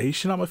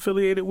organization I'm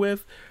affiliated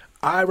with.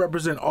 I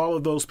represent all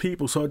of those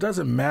people. So it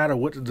doesn't matter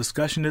what the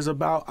discussion is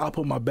about. I'll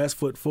put my best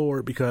foot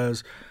forward,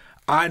 because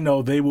I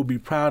know they will be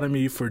proud of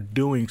me for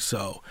doing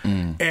so.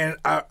 And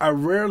I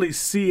rarely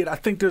see it. I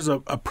think there's a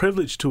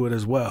privilege to it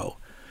as well,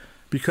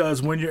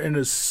 because when you're in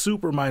a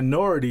super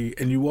minority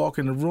and you walk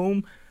in the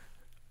room,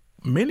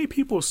 many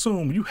people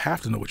assume you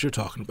have to know what you're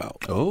talking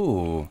about.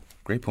 Oh,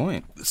 great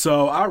point.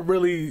 So I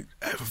really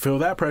feel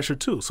that pressure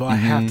too. So I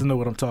have to know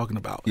what I'm talking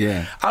about.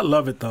 Yeah, I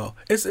love it though.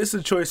 It's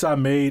a choice I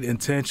made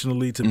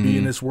intentionally to be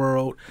in this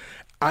world.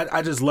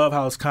 I just love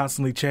how it's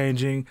constantly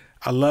changing.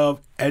 I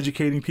love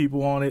educating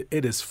people on it.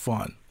 It is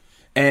fun.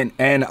 And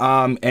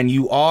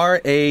you are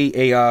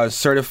a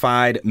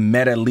certified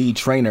Meta lead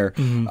trainer.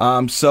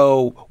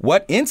 So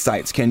what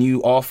insights can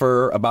you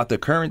offer about the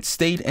current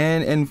state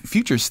and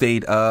future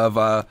state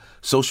of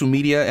social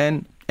media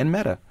and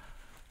Meta?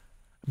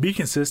 Be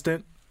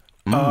consistent.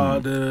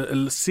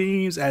 It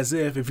seems as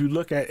if you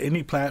look at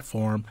any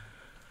platform,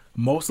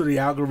 most of the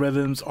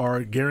algorithms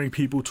are gearing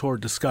people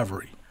toward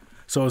discovery.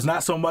 So it's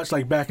not so much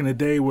like back in the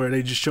day where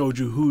they just showed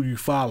you who you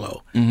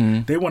follow.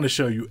 They want to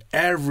show you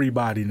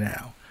everybody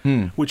now,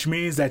 which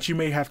means that you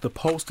may have to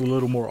post a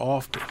little more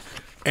often.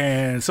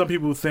 And some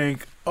people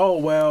think, oh,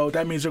 well,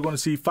 that means they're going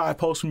to see 5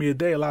 posts from me a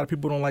day. A lot of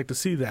people don't like to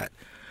see that.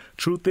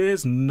 Truth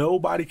is,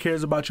 nobody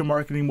cares about your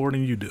marketing more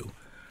than you do.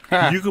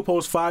 You could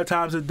post 5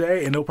 times a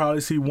day, and they'll probably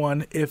see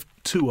 1, if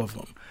 2 of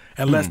them,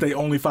 unless they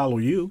only follow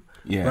you,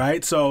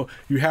 right? So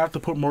you have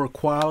to put more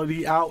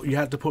quality out. You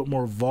have to put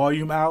more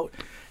volume out,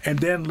 and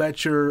then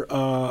let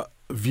your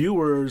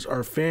viewers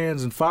or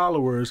fans and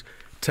followers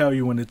tell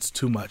you when it's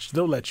too much.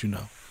 They'll let you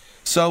know.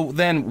 So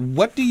then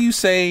what do you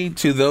say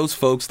to those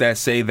folks that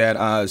say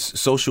that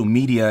social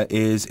media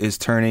is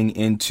turning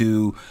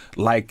into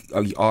like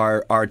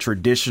our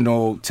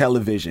traditional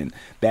television,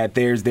 that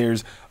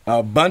there's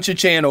a bunch of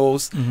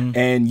channels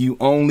and you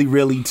only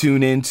really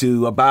tune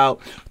into about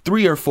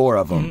 3 or 4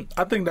 of them?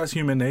 I think that's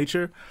human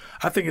nature.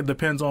 I think it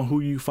depends on who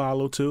you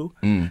follow too.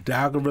 The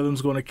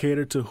algorithm's going to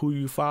cater to who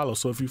you follow.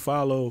 So if you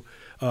follow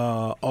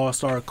All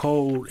Star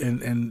Code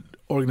and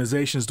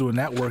organizations doing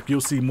that work,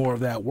 you'll see more of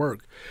that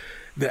work.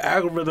 the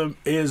algorithm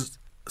is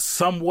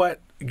somewhat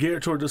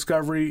geared toward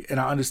discovery, and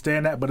I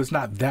understand that, but it's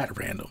not that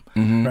random,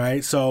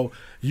 right? So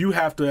you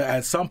have to,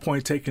 at some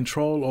point, take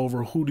control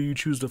over who do you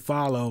choose to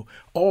follow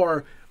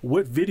or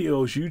what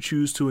videos you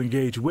choose to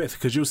engage with,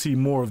 because you'll see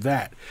more of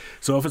that.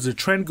 So if it's a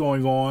trend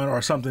going on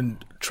or something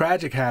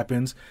tragic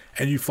happens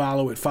and you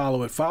follow it,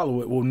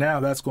 well, now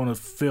that's going to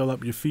fill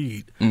up your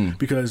feed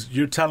because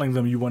you're telling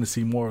them you want to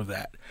see more of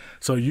that.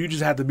 So you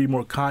just have to be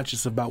more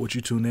conscious about what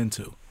you tune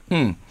into.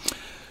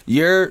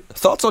 Your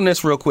thoughts on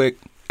this real quick,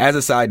 as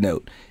a side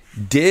note.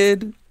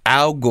 Did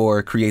Al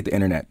Gore create the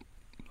internet?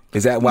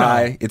 Is that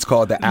why it's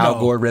called the Al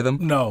Gore rhythm?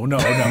 No. Listen,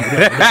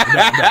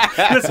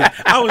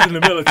 I was in the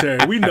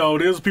military. We know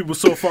there's people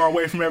so far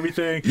away from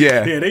everything.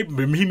 Yeah,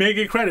 he may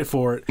get credit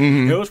for it.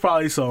 It was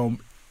probably some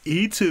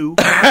E2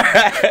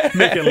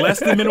 making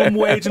less than minimum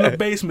wage in the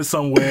basement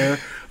somewhere.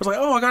 I was like,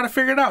 I got to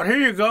figure it out. Here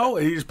you go.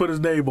 And he just put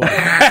his name on it.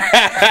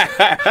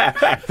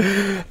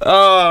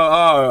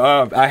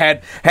 I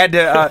had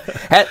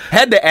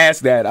to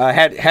ask that. I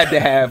had to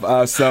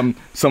have some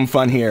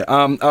fun here.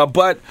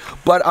 But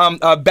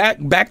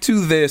back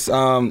to this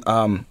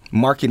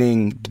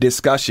marketing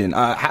discussion.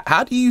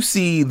 How do you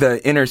see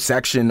the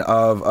intersection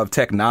of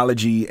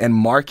technology and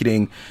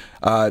marketing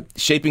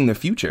shaping the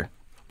future?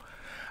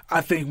 I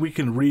think we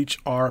can reach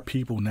our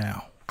people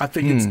now. I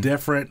think it's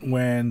different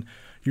when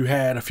you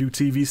had a few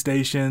TV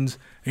stations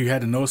and you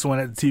had to know someone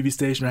at the TV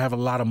station or have a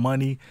lot of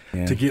money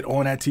to get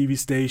on that TV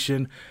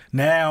station.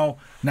 Now,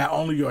 not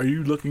only are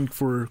you looking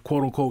for,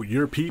 quote unquote,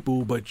 your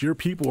people, but your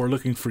people are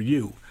looking for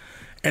you.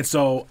 And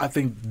so I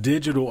think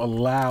digital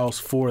allows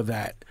for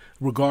that,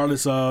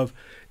 regardless of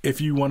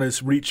if you want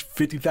to reach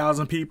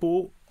 50,000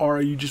 people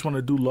or you just want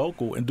to do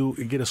local and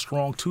get a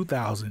strong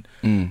 2,000.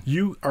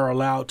 You are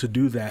allowed to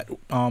do that.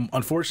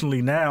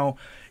 Unfortunately now,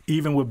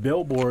 even with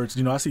billboards,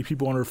 I see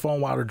people on their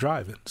phone while they're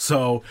driving.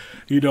 So,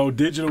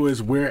 digital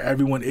is where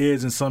everyone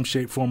is in some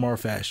shape, form, or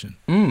fashion.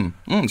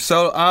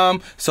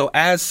 So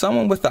as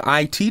someone with an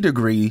IT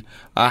degree,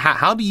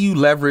 how do you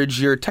leverage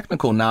your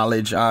technical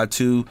knowledge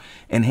to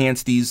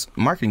enhance these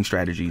marketing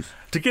strategies?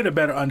 To get a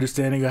better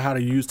understanding of how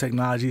to use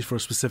technologies for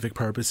specific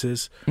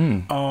purposes,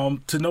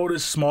 to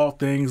notice small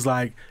things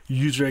like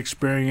user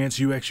experience,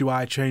 UX,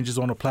 UI changes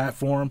on a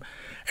platform,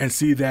 and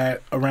see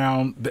that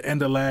around the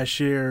end of last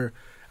year,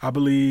 I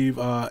believe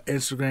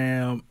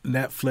Instagram,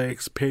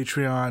 Netflix,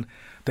 Patreon,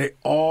 they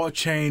all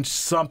changed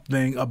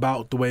something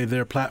about the way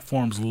their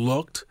platforms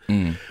looked,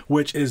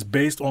 which is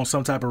based on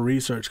some type of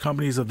research.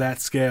 Companies of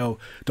that scale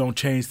don't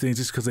change things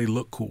just because they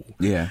look cool.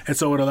 Yeah. And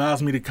so it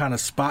allows me to kind of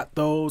spot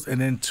those and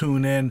then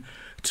tune in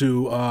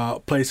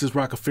to places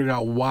where I can figure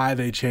out why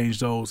they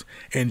changed those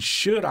and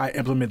should I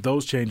implement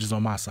those changes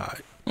on my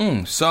side.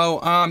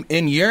 So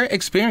in your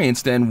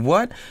experience, then,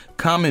 what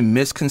common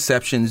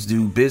misconceptions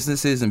do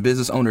businesses and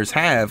business owners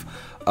have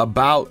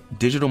about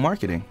digital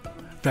marketing?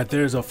 That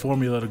there's a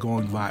formula to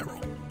going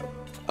viral.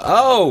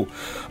 Oh,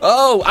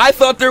 I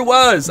thought there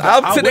was.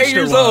 I'm today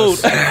years old.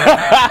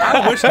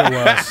 I wish there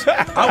was.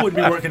 I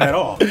wouldn't be working at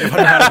all if I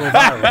knew how to go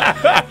viral.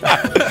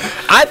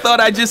 I thought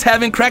I just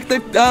haven't cracked the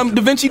Da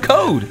Vinci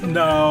Code.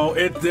 No,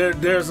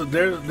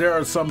 there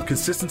are some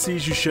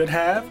consistencies you should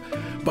have,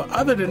 but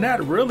other than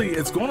that, really,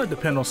 it's going to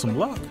depend on some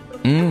luck,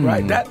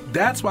 right?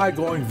 That's why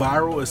going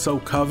viral is so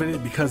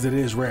coveted, because it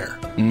is rare,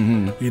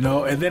 and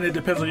then it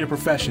depends on your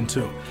profession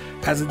too.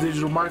 As a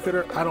digital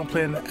marketer, I don't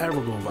plan to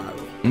ever go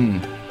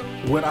viral.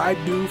 What I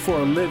do for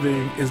a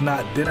living is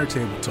not dinner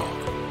table talk.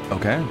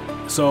 Okay.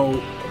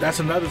 So that's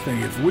another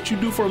thing. If what you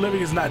do for a living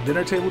is not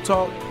dinner table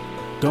talk,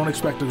 don't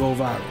expect to go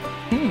viral.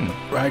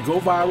 Right? Go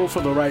viral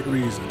for the right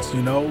reasons.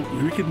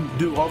 We can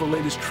do all the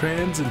latest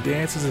trends and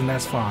dances, and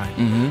that's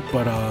fine.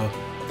 But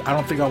I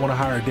don't think I want to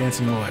hire a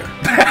dancing lawyer.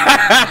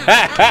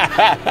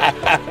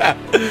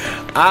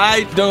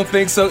 I don't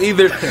think so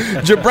either.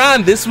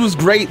 Jabron, this was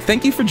great.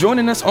 Thank you for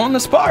joining us on The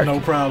Spark. No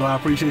problem. I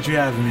appreciate you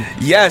having me.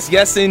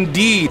 Yes,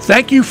 indeed.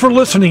 Thank you for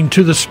listening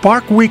to The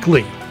Spark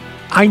Weekly.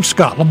 I'm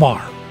Scott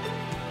Lamar.